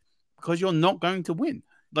 points, because you're not going to win.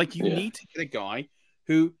 Like, you need to get a guy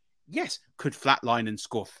who, yes, could flatline and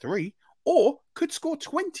score 3, or could score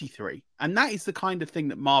 23. And that is the kind of thing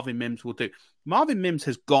that Marvin Mims will do. Marvin Mims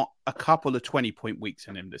has got a couple of 20-point weeks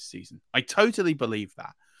in him this season. I totally believe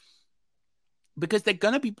that. Because they're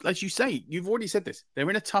going to be, as you say, you've already said this, they're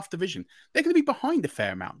in a tough division. They're going to be behind a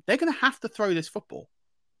fair amount. They're going to have to throw this football.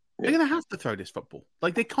 They're going to have to throw this football.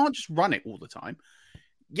 Like, they can't just run it all the time.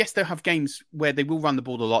 Yes, they'll have games where they will run the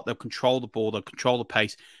ball a lot. They'll control the ball. They'll control the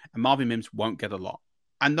pace. And Marvin Mims won't get a lot.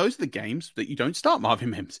 And those are the games that you don't start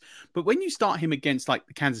Marvin Mims. But when you start him against, like,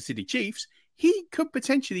 the Kansas City Chiefs, he could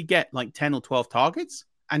potentially get, like, 10 or 12 targets,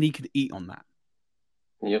 and he could eat on that.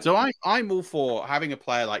 Yep. So I'm all for having a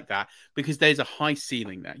player like that, because there's a high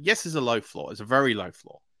ceiling there. Yes, there's a low floor. There's a very low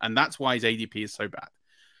floor. And that's why his ADP is so bad.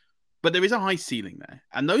 But there is a high ceiling there.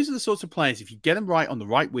 And those are the sorts of players, if you get them right on the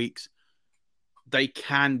right weeks, they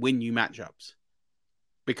can win you matchups.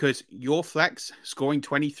 Because your flex scoring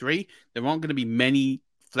 23, there aren't going to be many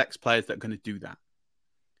flex players that are going to do that.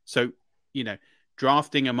 So,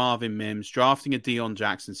 drafting a Marvin Mims, drafting a Deion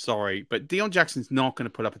Jackson, sorry, but Deion Jackson's not going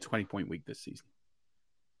to put up a 20-point week this season.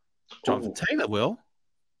 Jonathan Taylor will,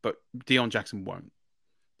 but Deion Jackson won't.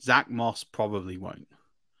 Zach Moss probably won't.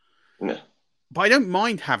 No. But I don't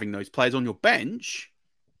mind having those players on your bench,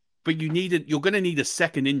 but you're going to need a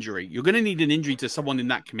second injury. You're going to need an injury to someone in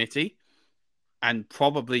that committee, and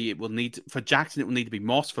probably for Jackson, it will need to be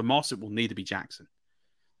Moss. For Moss, it will need to be Jackson.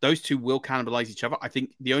 Those two will cannibalize each other. I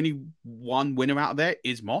think the only one winner out of there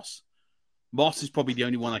is Moss. Moss is probably the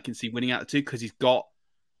only one I can see winning out of 2, because he's got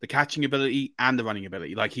the catching ability and the running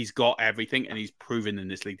ability. Like, he's got everything, and he's proven in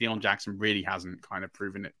this league. Deion Jackson really hasn't kind of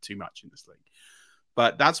proven it too much in this league.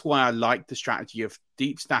 But that's why I like the strategy of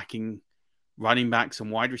deep stacking running backs and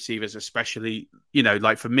wide receivers, especially,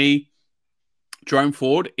 like for me, Jerome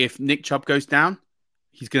Ford, if Nick Chubb goes down,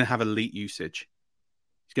 he's going to have elite usage.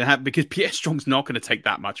 He's going to have because Pierre Strong's not going to take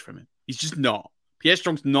that much from him. He's just not. Pierre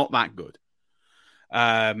Strong's not that good.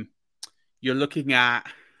 You're looking at.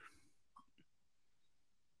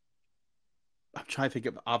 I'm trying to think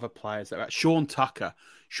of other players that are out. Sean Tucker.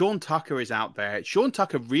 Sean Tucker is out there. Sean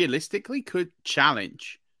Tucker realistically could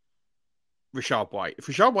challenge Rashad White. If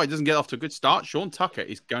Rashad White doesn't get off to a good start, Sean Tucker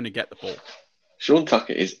is going to get the ball. Sean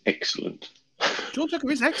Tucker is excellent. Sean Tucker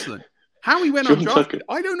is excellent. How he went undrafted,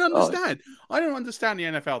 I don't understand. I don't understand the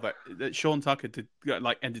NFL that Sean Tucker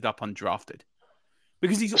ended up undrafted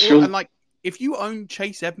because he's and like if you own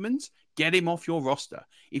Chase Edmonds, get him off your roster.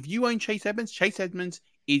 If you own Chase Edmonds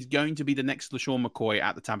is going to be the next LaShawn McCoy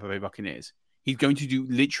at the Tampa Bay Buccaneers. He's going to do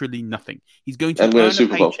literally nothing. He's going to earn a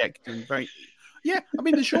paycheck. Yeah, I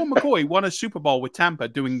mean, LaShawn McCoy won a Super Bowl with Tampa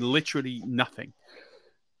doing literally nothing.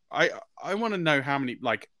 I want to know how many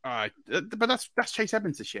but that's Chase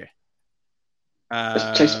Edmonds this year.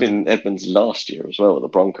 Chase Edmonds last year as well at the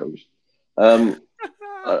Broncos.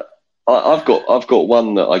 I've got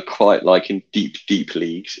one that I quite like in deep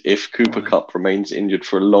leagues. If Cooper Kupp remains injured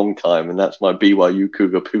for a long time, and that's my BYU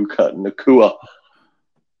Cougar Puka Nakua.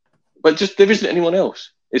 But just there isn't anyone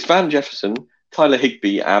else. It's Van Jefferson, Tyler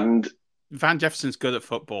Higbee, and Van Jefferson's good at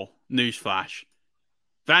football. Newsflash.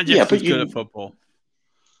 Van Jefferson's good at football.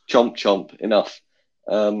 Chomp, enough.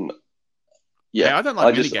 I don't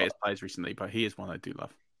like Minigators plays recently, but he is one I do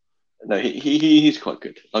love. No, he's quite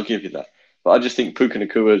good. I'll give you that. But I just think Puka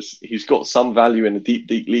Nakua's he's got some value in a deep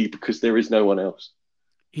league because there is no one else.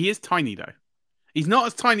 He is tiny though. He's not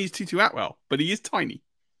as tiny as Tutu Atwell, but he is tiny.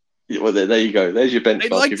 Yeah, well, there you go. There's your benchmark. They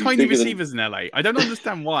like tiny receivers in LA. I don't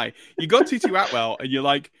understand why. You got Tutu Atwell, and you're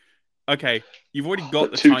like, okay, you've already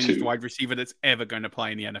got the tiniest wide receiver that's ever going to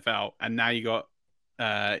play in the NFL, and now you got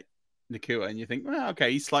Nakua, and you think, well,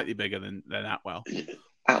 okay, he's slightly bigger than Atwell.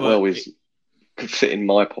 Atwell could fit in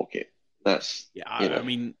my pocket. That's I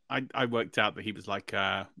mean, I worked out that he was like,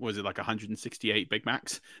 was it like 168 Big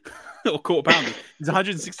Macs or quarter pounders? He's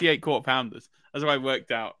 168 quarter pounders. That's what I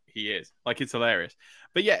worked out. He is like it's hilarious,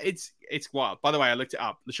 but yeah, it's wild. By the way, I looked it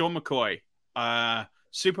up. LaShawn McCoy,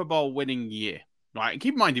 Super Bowl winning year, right? And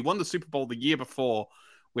keep in mind, he won the Super Bowl the year before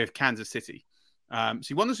with Kansas City. So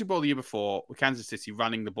he won the Super Bowl the year before with Kansas City,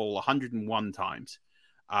 running the ball 101 times.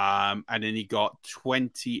 And then he got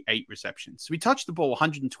 28 receptions. So he touched the ball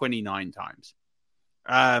 129 times.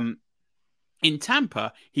 In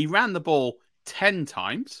Tampa, he ran the ball 10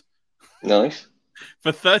 times. Nice.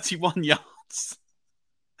 For 31 yards.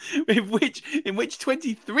 in which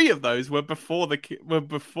 23 of those were before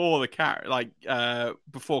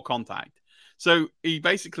contact. So he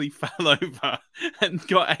basically fell over and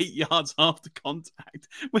got 8 yards after contact,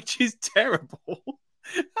 which is terrible.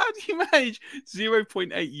 How do you manage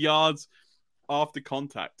 0.8 yards after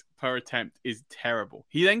contact per attempt is terrible.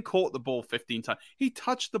 He then caught the ball 15 times. He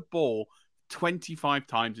touched the ball 25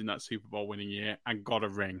 times in that Super Bowl winning year and got a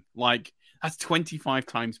ring. Like, that's 25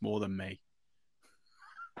 times more than me.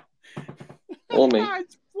 Or me.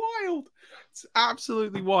 It's wild. It's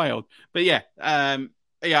absolutely wild. But yeah, I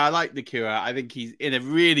like Nakua. I think he's in a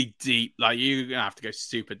really deep, like, you're going to have to go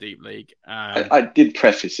super deep league. I did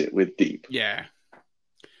preface it with deep. Yeah.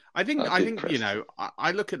 I think you know,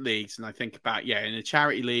 I look at leagues and I think about, in a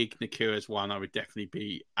charity league, Nakua's one I would definitely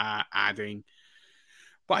be adding.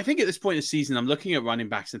 But I think at this point in the season, I'm looking at running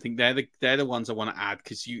backs and think they're the ones I want to add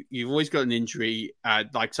because you've always got an injury,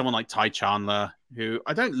 like someone like Ty Chandler, who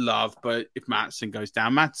I don't love, but if Mattison goes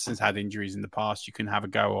down, Mattison's had injuries in the past, you can have a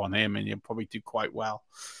go on him and he'll probably do quite well.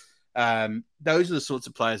 Those are the sorts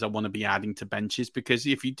of players I want to be adding to benches because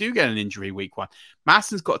if you do get an injury week one,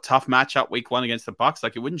 Mattison's got a tough matchup week one against the Bucs.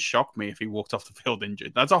 Like, it wouldn't shock me if he walked off the field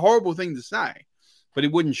injured. That's a horrible thing to say, but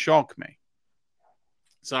it wouldn't shock me.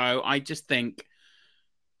 So I just think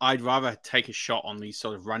I'd rather take a shot on these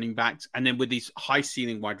sort of running backs. And then with these high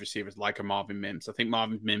ceiling wide receivers like a Marvin Mims, I think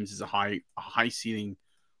Marvin Mims is a high ceiling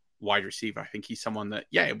wide receiver. I think he's someone that,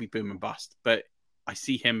 it'll be boom and bust, but I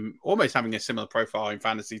see him almost having a similar profile in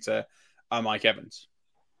fantasy to Mike Evans.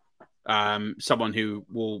 Someone who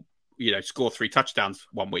will, score 3 touchdowns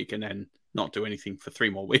one week and then not do anything for 3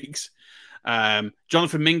 more weeks.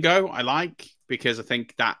 Jonathan Mingo, I like, because I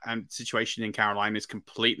think that situation in Carolina is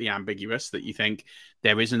completely ambiguous, that you think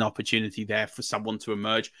there is an opportunity there for someone to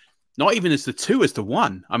emerge, not even as the 2, as the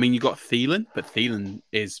 1. I mean, you got Thielen, but Thielen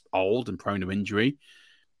is old and prone to injury.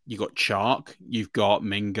 You got Chark, you've got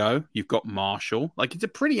Mingo, you've got Marshall. Like, it's a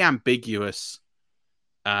pretty ambiguous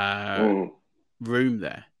room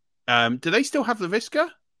there. Do they still have LaVisca?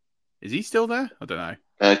 Is he still there? I don't know.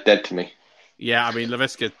 Dead to me. Yeah, I mean,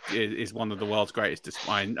 LaVisca is one of the world's greatest.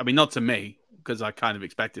 I mean, not to me, because I kind of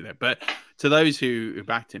expected it, but to those who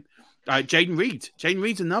backed him. Jaden Reed. Jaden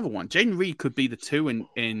Reed's another one. Jaden Reed could be the 2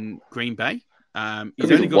 in Green Bay. He's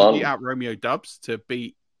be only the got to one. beat out Romeo Dubs to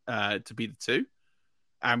be the 2.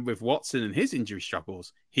 And with Watson and his injury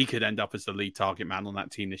struggles, he could end up as the lead target man on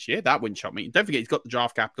that team this year. That wouldn't shock me. Don't forget, he's got the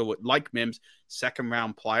draft capital, like Mims,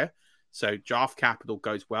 second-round player. So draft capital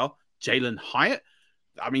goes well. Jalen Hyatt,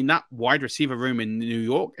 I mean, that wide receiver room in New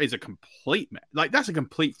York is a complete, that's a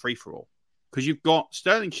complete free-for-all. Because you've got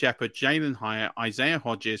Sterling Shepard, Jalen Hyatt, Isaiah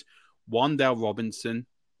Hodges, Wan'Dale Robinson.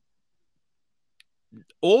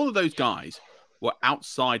 All of those guys were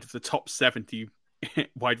outside of the top 70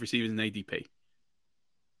 wide receivers in ADP.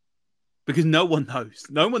 Because no one knows.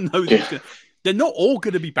 No one knows. They're not all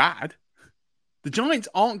going to be bad. The Giants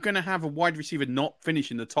aren't going to have a wide receiver not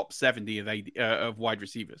finish in the top 70 of wide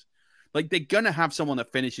receivers. Like, they're going to have someone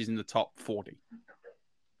that finishes in the top 40.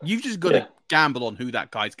 You've just got to gamble on who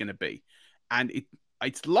that guy's going to be. And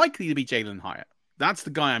it's likely to be Jalen Hyatt. That's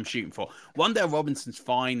the guy I'm shooting for. Wan'Dale Robinson's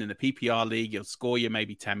fine in the PPR league. He'll score you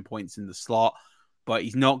maybe 10 points in the slot, but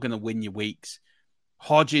he's not going to win your weeks.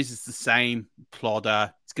 Hodges is the same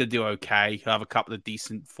plodder. He's going to do okay. He'll have a couple of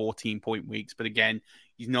decent 14-point weeks, but again,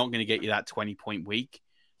 he's not going to get you that 20-point week.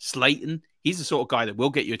 Slayton, he's the sort of guy that will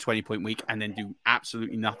get you a 20-point week and then do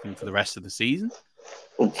absolutely nothing for the rest of the season.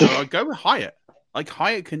 So I'd go with Hyatt. Like,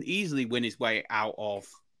 Hyatt can easily win his way out of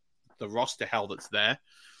the roster hell that's there.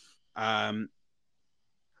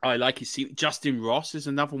 I like his team. Justin Ross is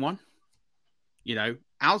another one. You know,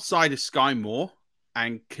 outside of Sky Moore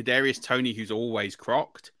and Kadarius Toney, who's always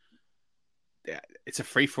crocked, it's a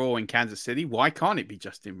free-for-all in Kansas City. Why can't it be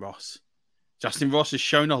Justin Ross? Justin Ross has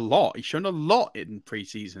shown a lot. He's shown a lot in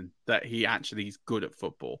preseason that he actually is good at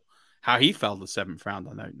football. How he fell the 7th round,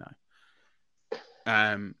 I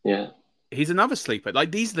don't know. He's another sleeper.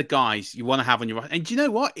 Like, these are the guys you want to have on your roster. And do you know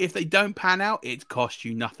what? If they don't pan out, it costs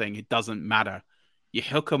you nothing. It doesn't matter. You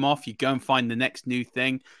hook them off, you go and find the next new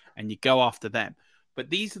thing, and you go after them. But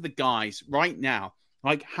these are the guys right now.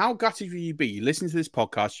 Like, how gutted will you be? You listen to this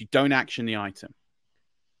podcast, you don't action the item.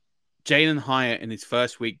 Jalen Hyatt in his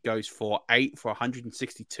first week goes for 8 for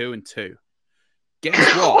 162 and 2.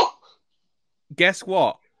 Guess what? Guess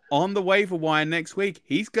what? On the waiver wire next week,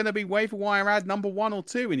 he's going to be waiver wire ad number 1 or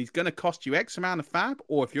 2, and he's going to cost you X amount of fab.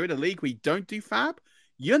 Or if you're in a league where you don't do fab,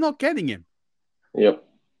 you're not getting him. Yep.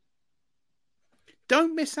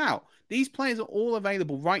 Don't miss out. These players are all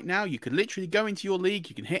available right now. You can literally go into your league.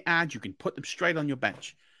 You can hit ads. You can put them straight on your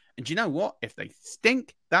bench. And you know what? If they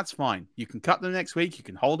stink, that's fine. You can cut them next week. You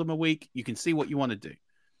can hold them a week. You can see what you want to do.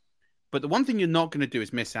 But the one thing you're not going to do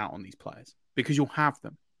is miss out on these players because you'll have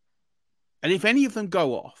them. And if any of them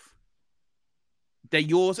go off, they're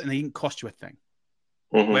yours and they didn't cost you a thing.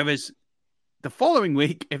 Mm-hmm. Whereas the following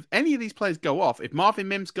week, if any of these players go off, if Marvin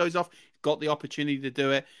Mims goes off, he's got the opportunity to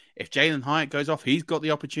do it. If Jalen Hyatt goes off, he's got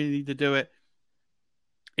the opportunity to do it.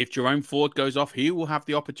 If Jerome Ford goes off, he will have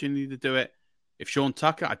the opportunity to do it. If Sean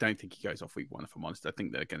Tucker, I don't think he goes off week 1, if I'm honest. I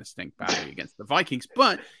think they're going to stink badly against the Vikings.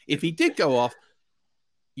 But if he did go off,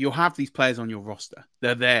 you'll have these players on your roster.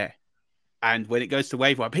 They're there. And when it goes to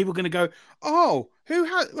waiver wire, people are going to go, oh, who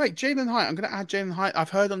has... Wait, Jalen Hyatt. I'm going to add Jalen Hyatt. I've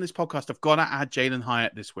heard on this podcast, I've got to add Jalen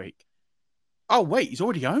Hyatt this week. Oh, wait, he's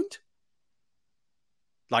already owned?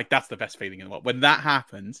 Like, that's the best feeling in the world. When that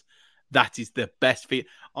happens, that is the best feeling.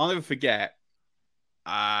 I'll never forget.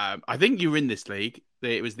 I think you were in this league.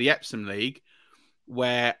 It was the Epsom League,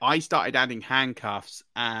 where I started adding handcuffs,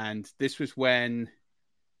 and this was when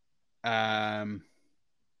Kareem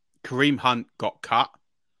Hunt got cut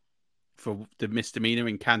for the misdemeanor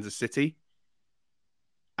in Kansas City,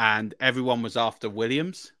 and everyone was after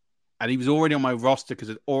Williams, and he was already on my roster because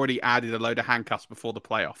I'd already added a load of handcuffs before the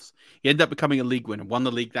playoffs. He ended up becoming a league winner, won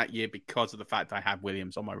the league that year because of the fact I had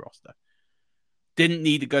Williams on my roster. Didn't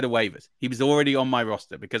need to go to waivers. He was already on my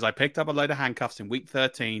roster because I picked up a load of handcuffs in week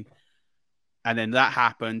 13. And then that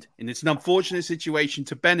happened. And it's an unfortunate situation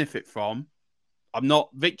to benefit from. I'm not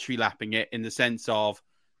victory lapping it in the sense of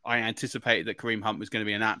I anticipated that Kareem Hunt was going to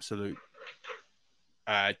be an absolute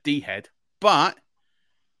D-head. But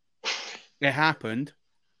it happened.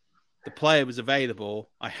 The player was available.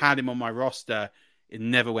 I had him on my roster. It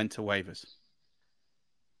never went to waivers.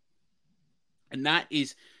 And that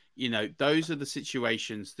is, you know, those are the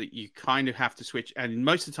situations that you kind of have to switch. And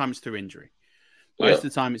most of the time it's through injury. Most of the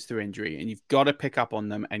time it's through injury, and you've got to pick up on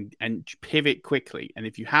them and pivot quickly. And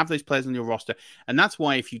if you have those players on your roster, and that's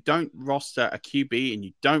why if you don't roster a QB and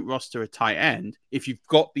you don't roster a tight end, if you've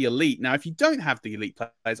got the elite, now if you don't have the elite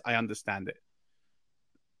players, I understand it.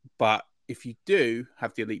 But if you do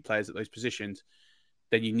have the elite players at those positions,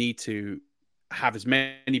 then you need to have as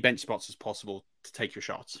many bench spots as possible to take your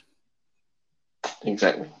shots.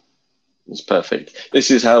 Exactly. It's perfect.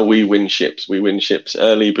 This is how we win ships. We win ships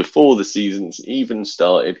early before the season's even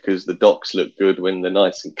started because the docks look good when they're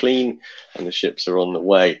nice and clean and the ships are on the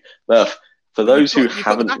way. Murph, for those who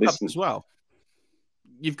haven't listened as well,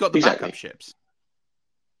 you've got the backup ships.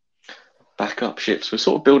 Backup ships. We're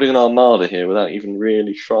sort of building an armada here without even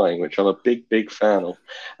really trying, which I'm a big fan of.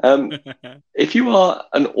 If you are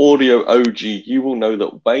an audio OG, you will know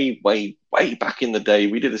that way back in the day,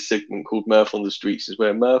 we did a segment called Murph on the Streets, is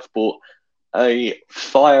where Murph brought a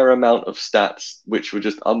fire amount of stats, which were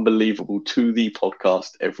just unbelievable, to the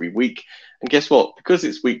podcast every week. And guess what? Because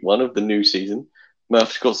it's week 1 of the new season,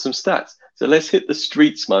 Murph's got some stats. So let's hit the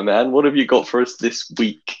streets, my man. What have you got for us this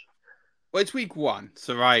week? Well, it's week 1.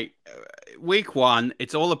 So, right, week 1,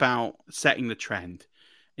 it's all about setting the trend.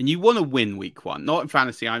 And you want to win week 1, not in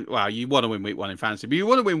fantasy. You want to win week 1 in fantasy, but you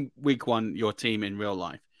want to win week 1, your team in real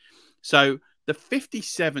life. So the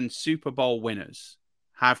 57 Super Bowl winners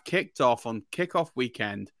have kicked off on kickoff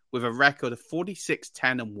weekend with a record of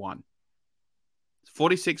 46-10-1.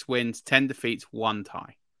 46 wins, 10 defeats, 1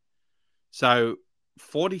 tie. So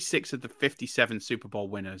 46 of the 57 Super Bowl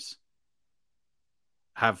winners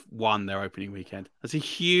have won their opening weekend. That's a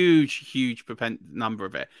huge number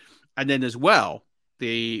of it. And then as well,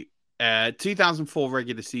 the 2004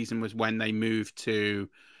 regular season was when they moved to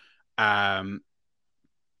having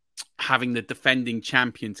the defending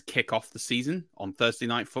champions kick off the season on Thursday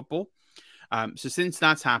Night Football. So since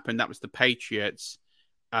that's happened, that was the Patriots.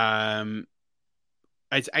 It's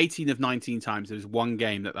 18 of 19 times. There was one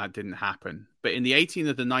game that didn't happen. But in the 18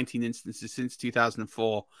 of the 19 instances since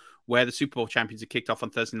 2004, where the Super Bowl champions have kicked off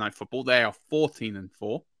on Thursday Night Football, they are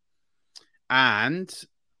 14-4. And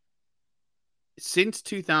since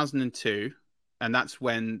 2002, and that's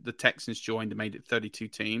when the Texans joined and made it 32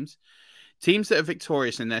 teams, teams that are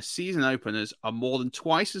victorious in their season openers are more than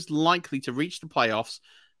twice as likely to reach the playoffs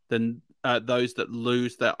than those that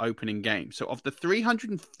lose their opening game. So of the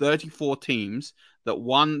 334 teams that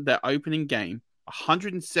won their opening game,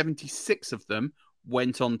 176 of them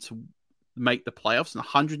went on to make the playoffs, and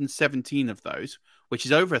 117 of those, which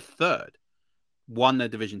is over a third, won their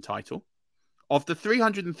division title. Of the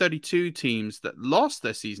 332 teams that lost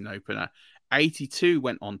their season opener, 82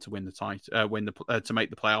 went on to win the title, to make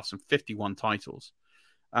the playoffs, and 51 titles.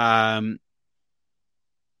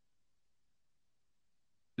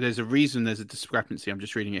 There's a reason there's a discrepancy. I'm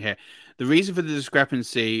just reading it here. The reason for the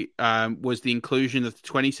discrepancy was the inclusion of the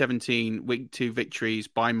 2017 Week 2 victories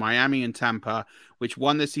by Miami and Tampa, which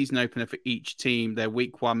won the season opener for each team. Their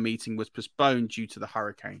Week 1 meeting was postponed due to the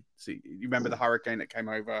hurricane. So you remember the hurricane that came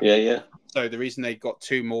over? Yeah. So the reason they got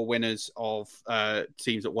 2 more winners of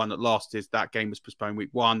teams that won that lost is that game was postponed Week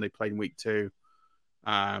 1. They played in Week 2.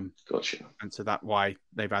 Gotcha. And so that's why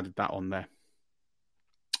they've added that on there.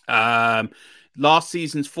 Last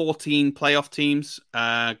season's 14 playoff teams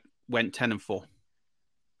went 10-4.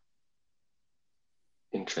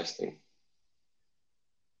 Interesting.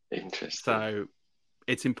 So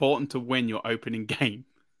it's important to win your opening game.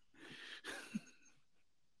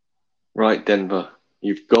 Right, Denver.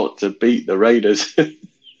 You've got to beat the Raiders.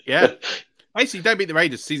 Yeah. Basically, don't beat the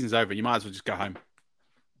Raiders. Season's over. You might as well just go home.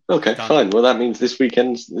 Okay, fine. Well, that means this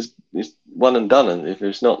weekend is one and done. And if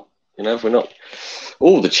it's not, if we're not...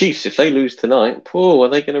 Oh, the Chiefs, if they lose tonight, are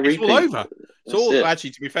they going to repeat? It's all over. So actually,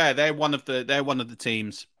 to be fair, they're one of the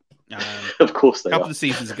teams. Of course they are. A couple of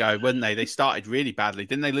seasons ago, weren't they? They started really badly.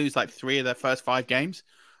 Didn't they lose like 3 of their first 5 games?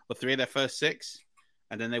 Or 3 of their first 6?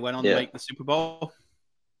 And then they went on to make the Super Bowl.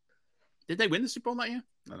 Did they win the Super Bowl that year?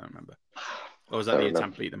 I don't remember. Or was that the year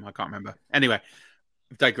Tampa beat them? I can't remember. Anyway,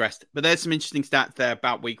 I've digressed. But there's some interesting stats there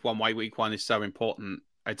about Week 1, why Week 1 is so important.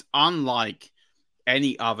 It's unlike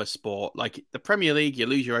any other sport. Like the Premier League, you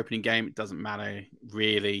lose your opening game, it doesn't matter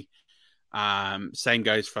really. Same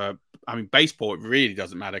goes for, baseball, it really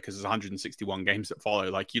doesn't matter because there's 161 games that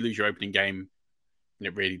follow. Like you lose your opening game, and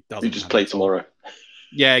it really doesn't. You just play tomorrow.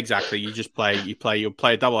 Yeah, exactly. You'll play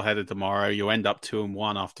a doubleheader tomorrow. You'll end up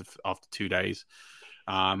 2-1 after 2 days.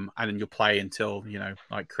 And then you'll play until,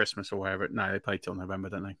 like Christmas or whatever. No, they play till November,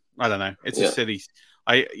 don't they? I don't know. It's a silly.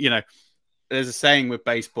 There's a saying with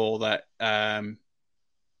baseball that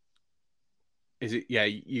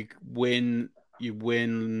you win.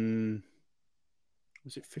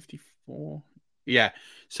 Was it 54? Yeah.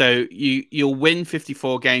 So you'll win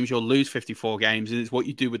 54 games, you'll lose 54 games, and it's what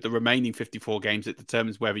you do with the remaining 54 games that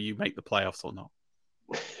determines whether you make the playoffs or not.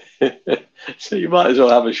 So you might as well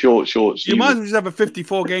have a short season. You might as well just have a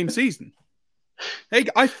 54-game season. Hey,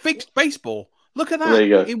 I fixed baseball. Look at that. There you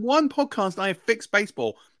go. In one podcast, I have fixed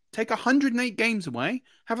baseball. Take 108 games away,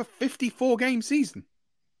 have a 54-game season.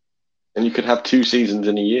 And you could have 2 seasons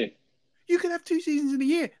in a year. You could have 2 seasons in a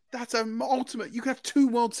year. That's an ultimate. You could have 2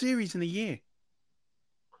 World Series in a year.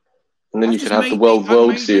 And then you could have the World Major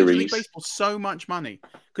League Series. Baseball so much money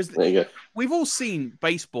because there you go. We've all seen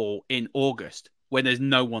baseball in August when there's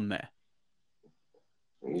no one there,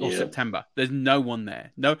 or September. There's no one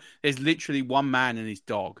there. No, there's literally one man and his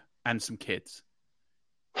dog and some kids,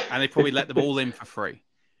 and they probably let them all in for free.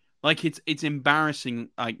 Like it's embarrassing,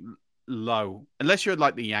 like low, unless you're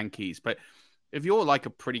like the Yankees, but. If you're like a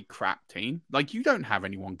pretty crap team, like you don't have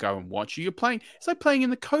anyone go and watch you. You're playing. It's like playing in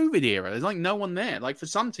the COVID era. There's like no one there. Like for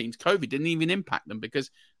some teams, COVID didn't even impact them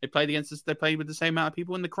because they played against us. They played with the same amount of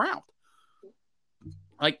people in the crowd.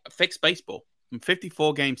 Like fixed baseball,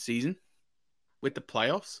 54 game season with the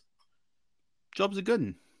playoffs. Jobs are good.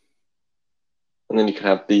 And then you can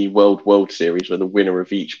have the World Series where the winner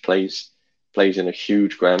of each plays in a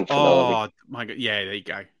huge grand finale. Oh my god! Yeah, there you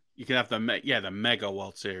go. You can have the Mega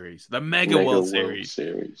World Series. The Mega World Series.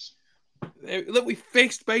 Look, we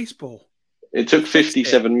fixed baseball. It took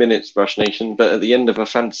 57 minutes, Rush Nation, but at the end of a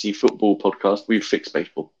fantasy football podcast, we've fixed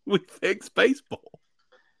baseball. We fixed baseball.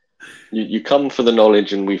 You come for the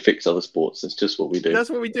knowledge and we fix other sports. It's just what we do.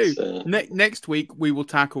 That's what we do. Next week, we will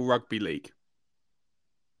tackle rugby league.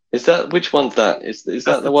 Is that, which one's that? Is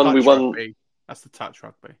that the one we won? Rugby. That's the touch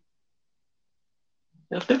rugby.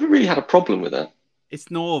 I've never really had a problem with that. It's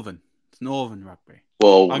Northern rugby.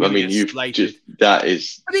 Well, I mean, that is. But it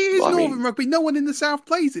is Northern rugby. No one in the South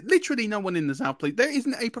plays it. Literally, no one in the South plays. There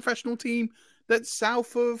isn't a professional team that's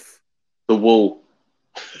south of the Wall.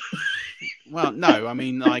 Well, no, I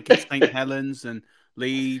mean like St. Helens and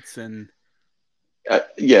Leeds and.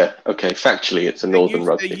 Yeah. Okay. Factually, it's a Northern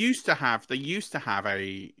rugby. They used to have the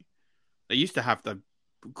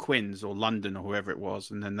Quins or London or whoever it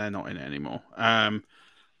was, and then they're not in it anymore.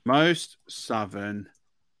 Most Southern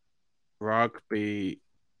rugby.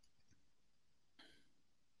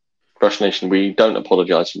 Rush Nation, we don't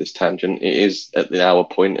apologise for this tangent. It is at the hour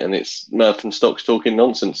point and it's Murph and Stocks talking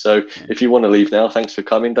nonsense. So if you want to leave now, thanks for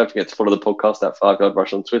coming. Don't forget to follow the podcast at 5 Yard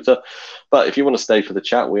Rush on Twitter. But if you want to stay for the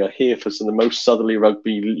chat, we are here for the most southerly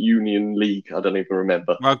rugby union league. I don't even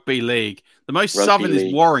remember. Rugby league. The most southern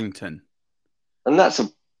is Warrington. And that's a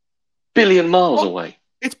billion miles away.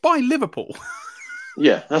 It's by Liverpool.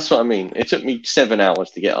 Yeah, that's what I mean. It took me 7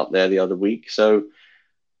 hours to get up there the other week, so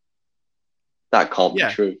that can't be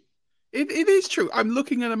true. It is true. I'm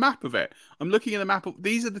looking at a map of it.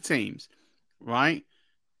 These are the teams, right?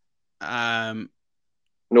 Northern.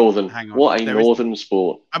 Hang on. What a northern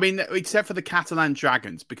sport. I mean, except for the Catalan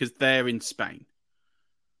Dragons, because they're in Spain.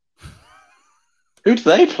 Who do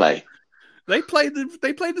they play? They play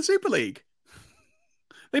the Super League.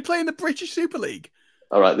 They play in the British Super League.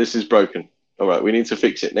 All right, this is broken. All right, we need to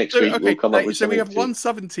fix it. Next week, we'll come up with something. So we have one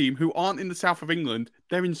southern team who aren't in the south of England.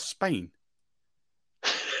 They're in Spain.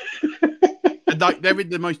 And they're in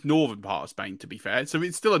the most northern part of Spain, to be fair. So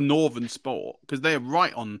it's still a northern sport because they're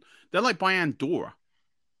right on. They're like by Andorra.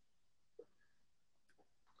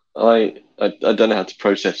 I don't know how to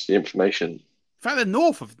process the information. In fact, they're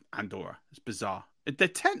north of Andorra. It's bizarre. Are they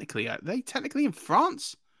technically in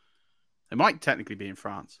France? They might technically be in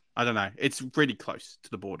France. I don't know. It's really close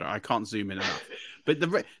to the border. I can't zoom in enough. But the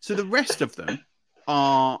rest of them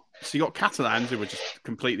are... So you got Catalans, who were just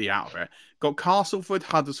completely out of it. Got Castleford,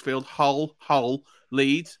 Huddersfield, Hull,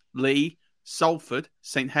 Leeds, Lee, Salford,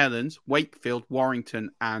 St. Helens, Wakefield,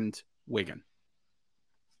 Warrington, and Wigan.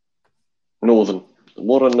 Northern.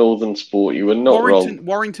 What a northern sport. You were not wrong.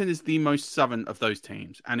 Warrington is the most southern of those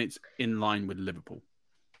teams, and it's in line with Liverpool.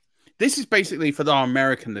 This is basically for our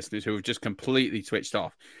American listeners who have just completely switched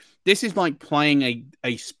off. This is like playing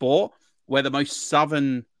a sport where the most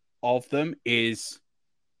southern of them is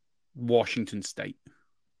Washington State.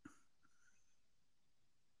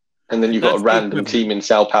 And then you've got a random team in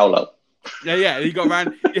Sao Paulo. Yeah, you got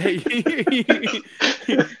random.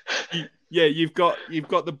 Yeah, you've got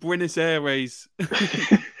the British Airways, the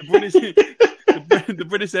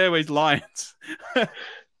British Airways Lions.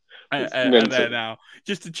 Are there now,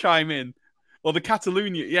 just to chime in, or the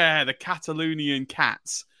Catalonian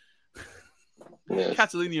Cats,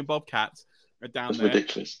 Catalonian Bobcats are down there.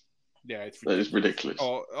 Ridiculous. Yeah, it's ridiculous. That is ridiculous.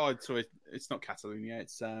 So it's not Catalonia.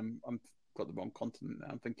 It's I'm got the wrong continent now.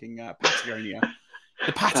 I'm thinking Patagonia,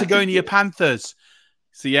 the Patagonia Panthers.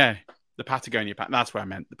 So yeah, the Patagonia Panthers. That's what I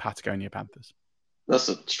meant. The Patagonia Panthers. That's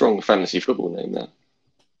a strong fantasy football name, there.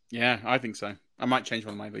 Yeah, I think so. I might change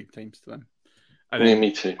one of my league teams to them. Yeah,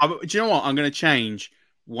 me too. Do you know what? I'm going to change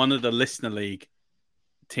one of the listener league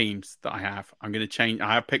teams that I have. I'm going to change.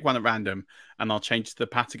 I have pick one at random, and I'll change to the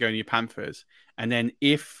Patagonia Panthers. And then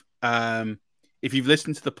if you've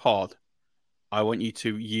listened to the pod, I want you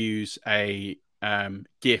to use a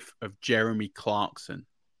GIF of Jeremy Clarkson.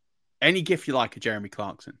 Any GIF you like of Jeremy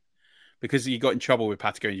Clarkson. Because he got in trouble with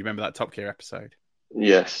Patagonia. You remember that Top Gear episode?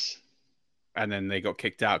 Yes. And then they got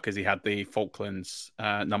kicked out because he had the Falklands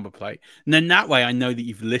number plate. And then that way I know that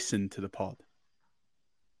you've listened to the pod.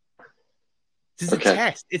 This is a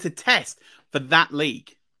test. It's a test for that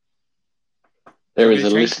league. There is a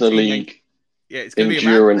listener league. Yeah, it's going to be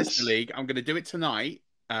a listener league. I'm going to do it tonight.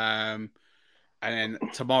 And then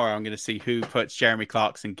tomorrow I'm going to see who puts Jeremy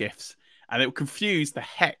Clarkson gifts. And it will confuse the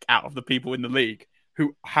heck out of the people in the league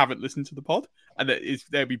who haven't listened to the pod. And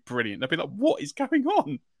they'll be brilliant. They'll be like, what is going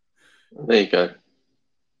on? There you go.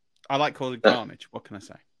 I like calling carnage. What can I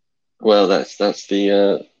say? Well, that's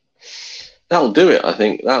the... That'll do it, I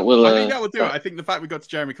think. I think that will do it. I think the fact we got to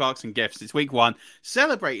Jeremy Clarkson gifts, it's week 1.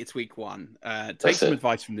 Celebrate it's week 1. Take some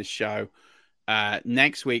advice from this show.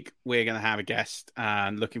 Next week, we're going to have a guest,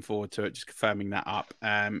 and looking forward to it, just confirming that up.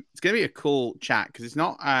 It's going to be a cool chat because it's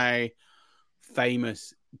not a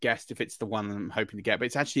famous guest if it's the one I'm hoping to get, but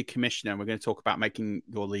it's actually a commissioner, and we're going to talk about making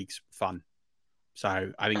your leagues fun.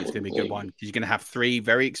 So I think it's going to be a good one because you're going to have 3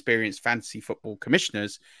 very experienced fantasy football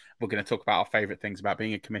commissioners. We're going to talk about our favorite things about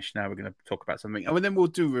being a commissioner. We're going to talk about something, and then we'll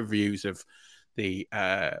do reviews of the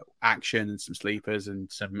action and some sleepers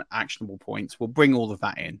and some actionable points. We'll bring all of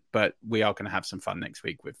that in, but we are going to have some fun next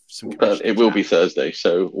week with some. But it will be Thursday,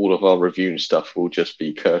 so all of our review and stuff will just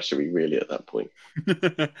be cursory, really, at that point.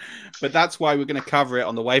 But that's why we're going to cover it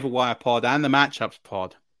on the Waiver Wire pod and the Matchups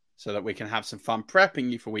pod, so that we can have some fun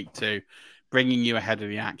prepping you for week 2, bringing you ahead of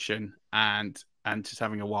the action, and just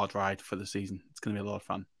having a wild ride for the season. It's going to be a lot of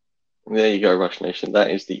fun. There you go, Rush Nation. That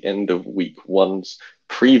is the end of week 1's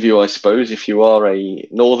preview, I suppose. If you are a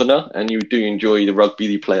Northerner and you do enjoy the rugby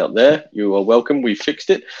they play up there, you are welcome. We've fixed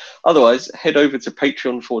it. Otherwise, head over to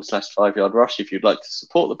Patreon/5 Yard Rush if you'd like to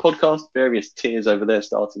support the podcast. Various tiers over there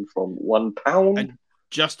starting from £1. And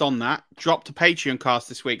just on that, dropped a Patreon cast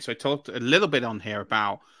this week. So I talked a little bit on here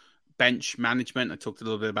about bench management. I talked a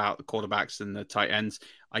little bit about the quarterbacks and the tight ends.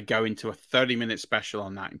 I go into a 30-minute special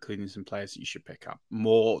on that, including some players that you should pick up,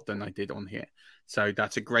 more than I did on here. So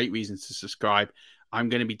that's a great reason to subscribe. I'm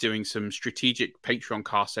going to be doing some strategic Patreon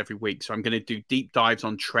casts every week. So I'm going to do deep dives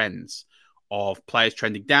on trends of players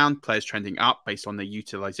trending down, players trending up based on their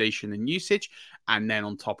utilization and usage. And then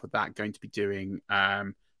on top of that, going to be doing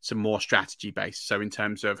some more strategy based. So in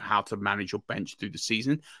terms of how to manage your bench through the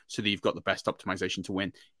season so that you've got the best optimization to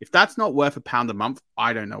win. If that's not worth £1 a month,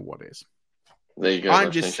 I don't know what is. There you go.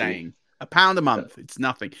 I'm just saying, £1 a month, it's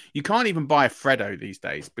nothing. You can't even buy a Freddo these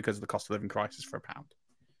days because of the cost of living crisis for £1.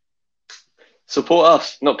 Support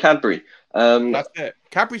us, not Cadbury. That's it.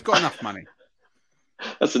 Cadbury's got enough money.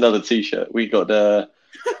 That's another T-shirt. We got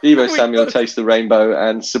Devo Samuel Taste the Rainbow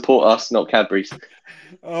and support us, not Cadbury's.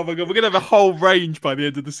 Oh my God, we're going to have a whole range by the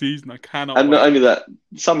end of the season. I cannot And wait. not only that,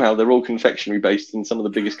 somehow they're all confectionery based and some of the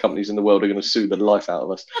biggest companies in the world are going to sue the life out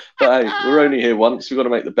of us. But hey, we're only here once. We've got to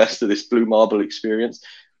make the best of this Blue Marble experience.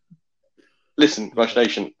 Listen, Rush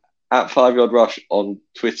Nation, at 5 Yard Rush on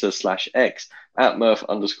Twitter/X, at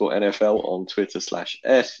Murph_NFL on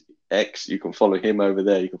Twitter/X. You can follow him over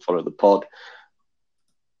there. You can follow the pod.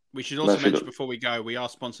 We should also mention before we go, we are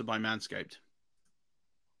sponsored by Manscaped.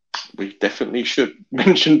 We definitely should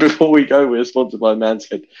mention before we go, we're sponsored by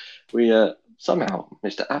Manscaped. We somehow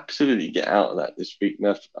managed to absolutely get out of that this week.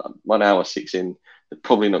 1 hour 6 in, they're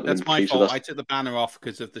probably not going to be pleased with us. I took the banner off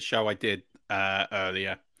because of the show I did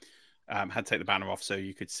earlier. Had to take the banner off so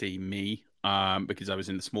you could see me because I was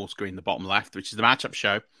in the small screen, the bottom left, which is the matchup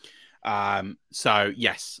show. So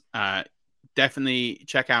yes, definitely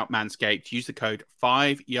check out Manscaped. Use the code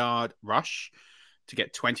 5 Yard Rush to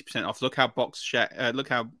get 20% off. Look how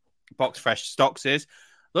Box Fresh Stocks is.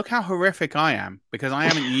 Look how horrific I am because I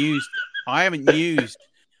haven't used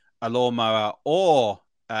a lawnmower or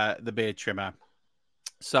the beard trimmer.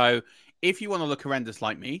 So if you want to look horrendous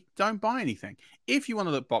like me, don't buy anything. If you want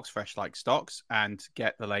to look box fresh like Stocks and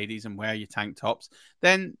get the ladies and wear your tank tops,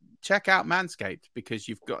 then check out Manscaped because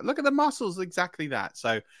look at the muscles, exactly that.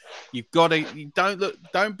 So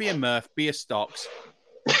don't be a Murph, be a Stocks.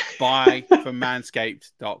 Buy from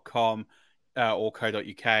manscaped.com or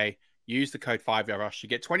co.uk. Use the code 5YRUSH. You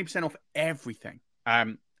get 20% off everything.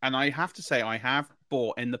 And I have to say, I have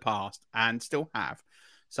bought in the past and still have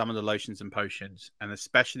some of the lotions and potions, and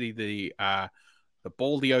especially the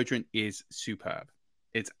ball deodorant is superb.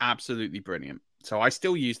 It's absolutely brilliant. So I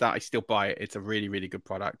still use that. I still buy it. It's a really, really good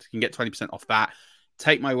product. You can get 20% off that.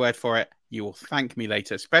 Take my word for it. You will thank me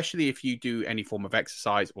later, especially if you do any form of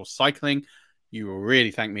exercise or cycling. You will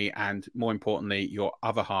really thank me, and more importantly, your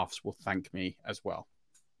other halves will thank me as well.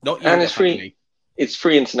 Not you, and it's free. It's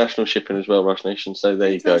free international shipping as well, Rush Nation. So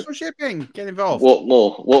there you go. International shipping. Get involved. What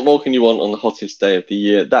more? What more can you want on the hottest day of the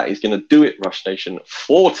year? That is going to do it, Rush Nation,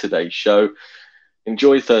 for today's show.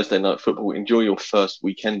 Enjoy Thursday night football. Enjoy your first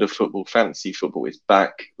weekend of football. Fantasy football is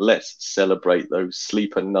back. Let's celebrate those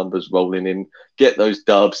sleeper numbers rolling in. Get those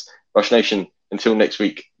dubs. Rush Nation, until next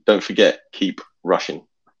week, don't forget, keep rushing.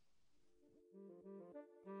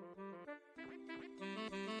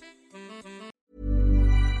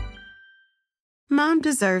 Mom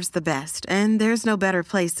deserves the best, and there's no better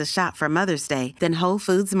place to shop for Mother's Day than Whole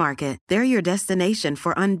Foods Market. They're your destination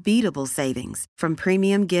for unbeatable savings, from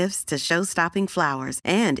premium gifts to show-stopping flowers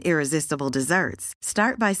and irresistible desserts.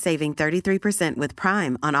 Start by saving 33% with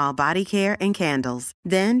Prime on all body care and candles.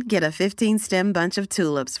 Then get a 15-stem bunch of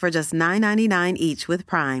tulips for just $9.99 each with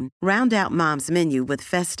Prime. Round out Mom's menu with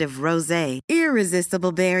festive rosé,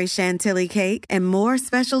 irresistible berry chantilly cake, and more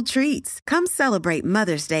special treats. Come celebrate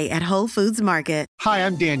Mother's Day at Whole Foods Market. Hi,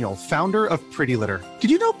 I'm Daniel, founder of Pretty Litter.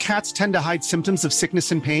 Did you know cats tend to hide symptoms of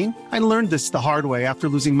sickness and pain? I learned this the hard way after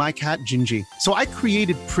losing my cat, Gingy. So I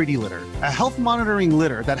created Pretty Litter, a health monitoring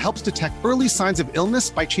litter that helps detect early signs of illness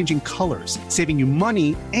by changing colors, saving you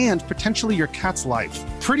money and potentially your cat's life.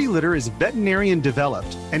 Pretty Litter is veterinarian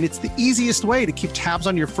developed, and it's the easiest way to keep tabs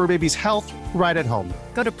on your fur baby's health right at home.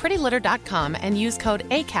 Go to prettylitter.com and use code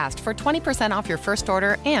ACAST for 20% off your first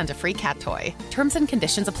order and a free cat toy. Terms and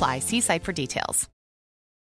conditions apply. See site for details.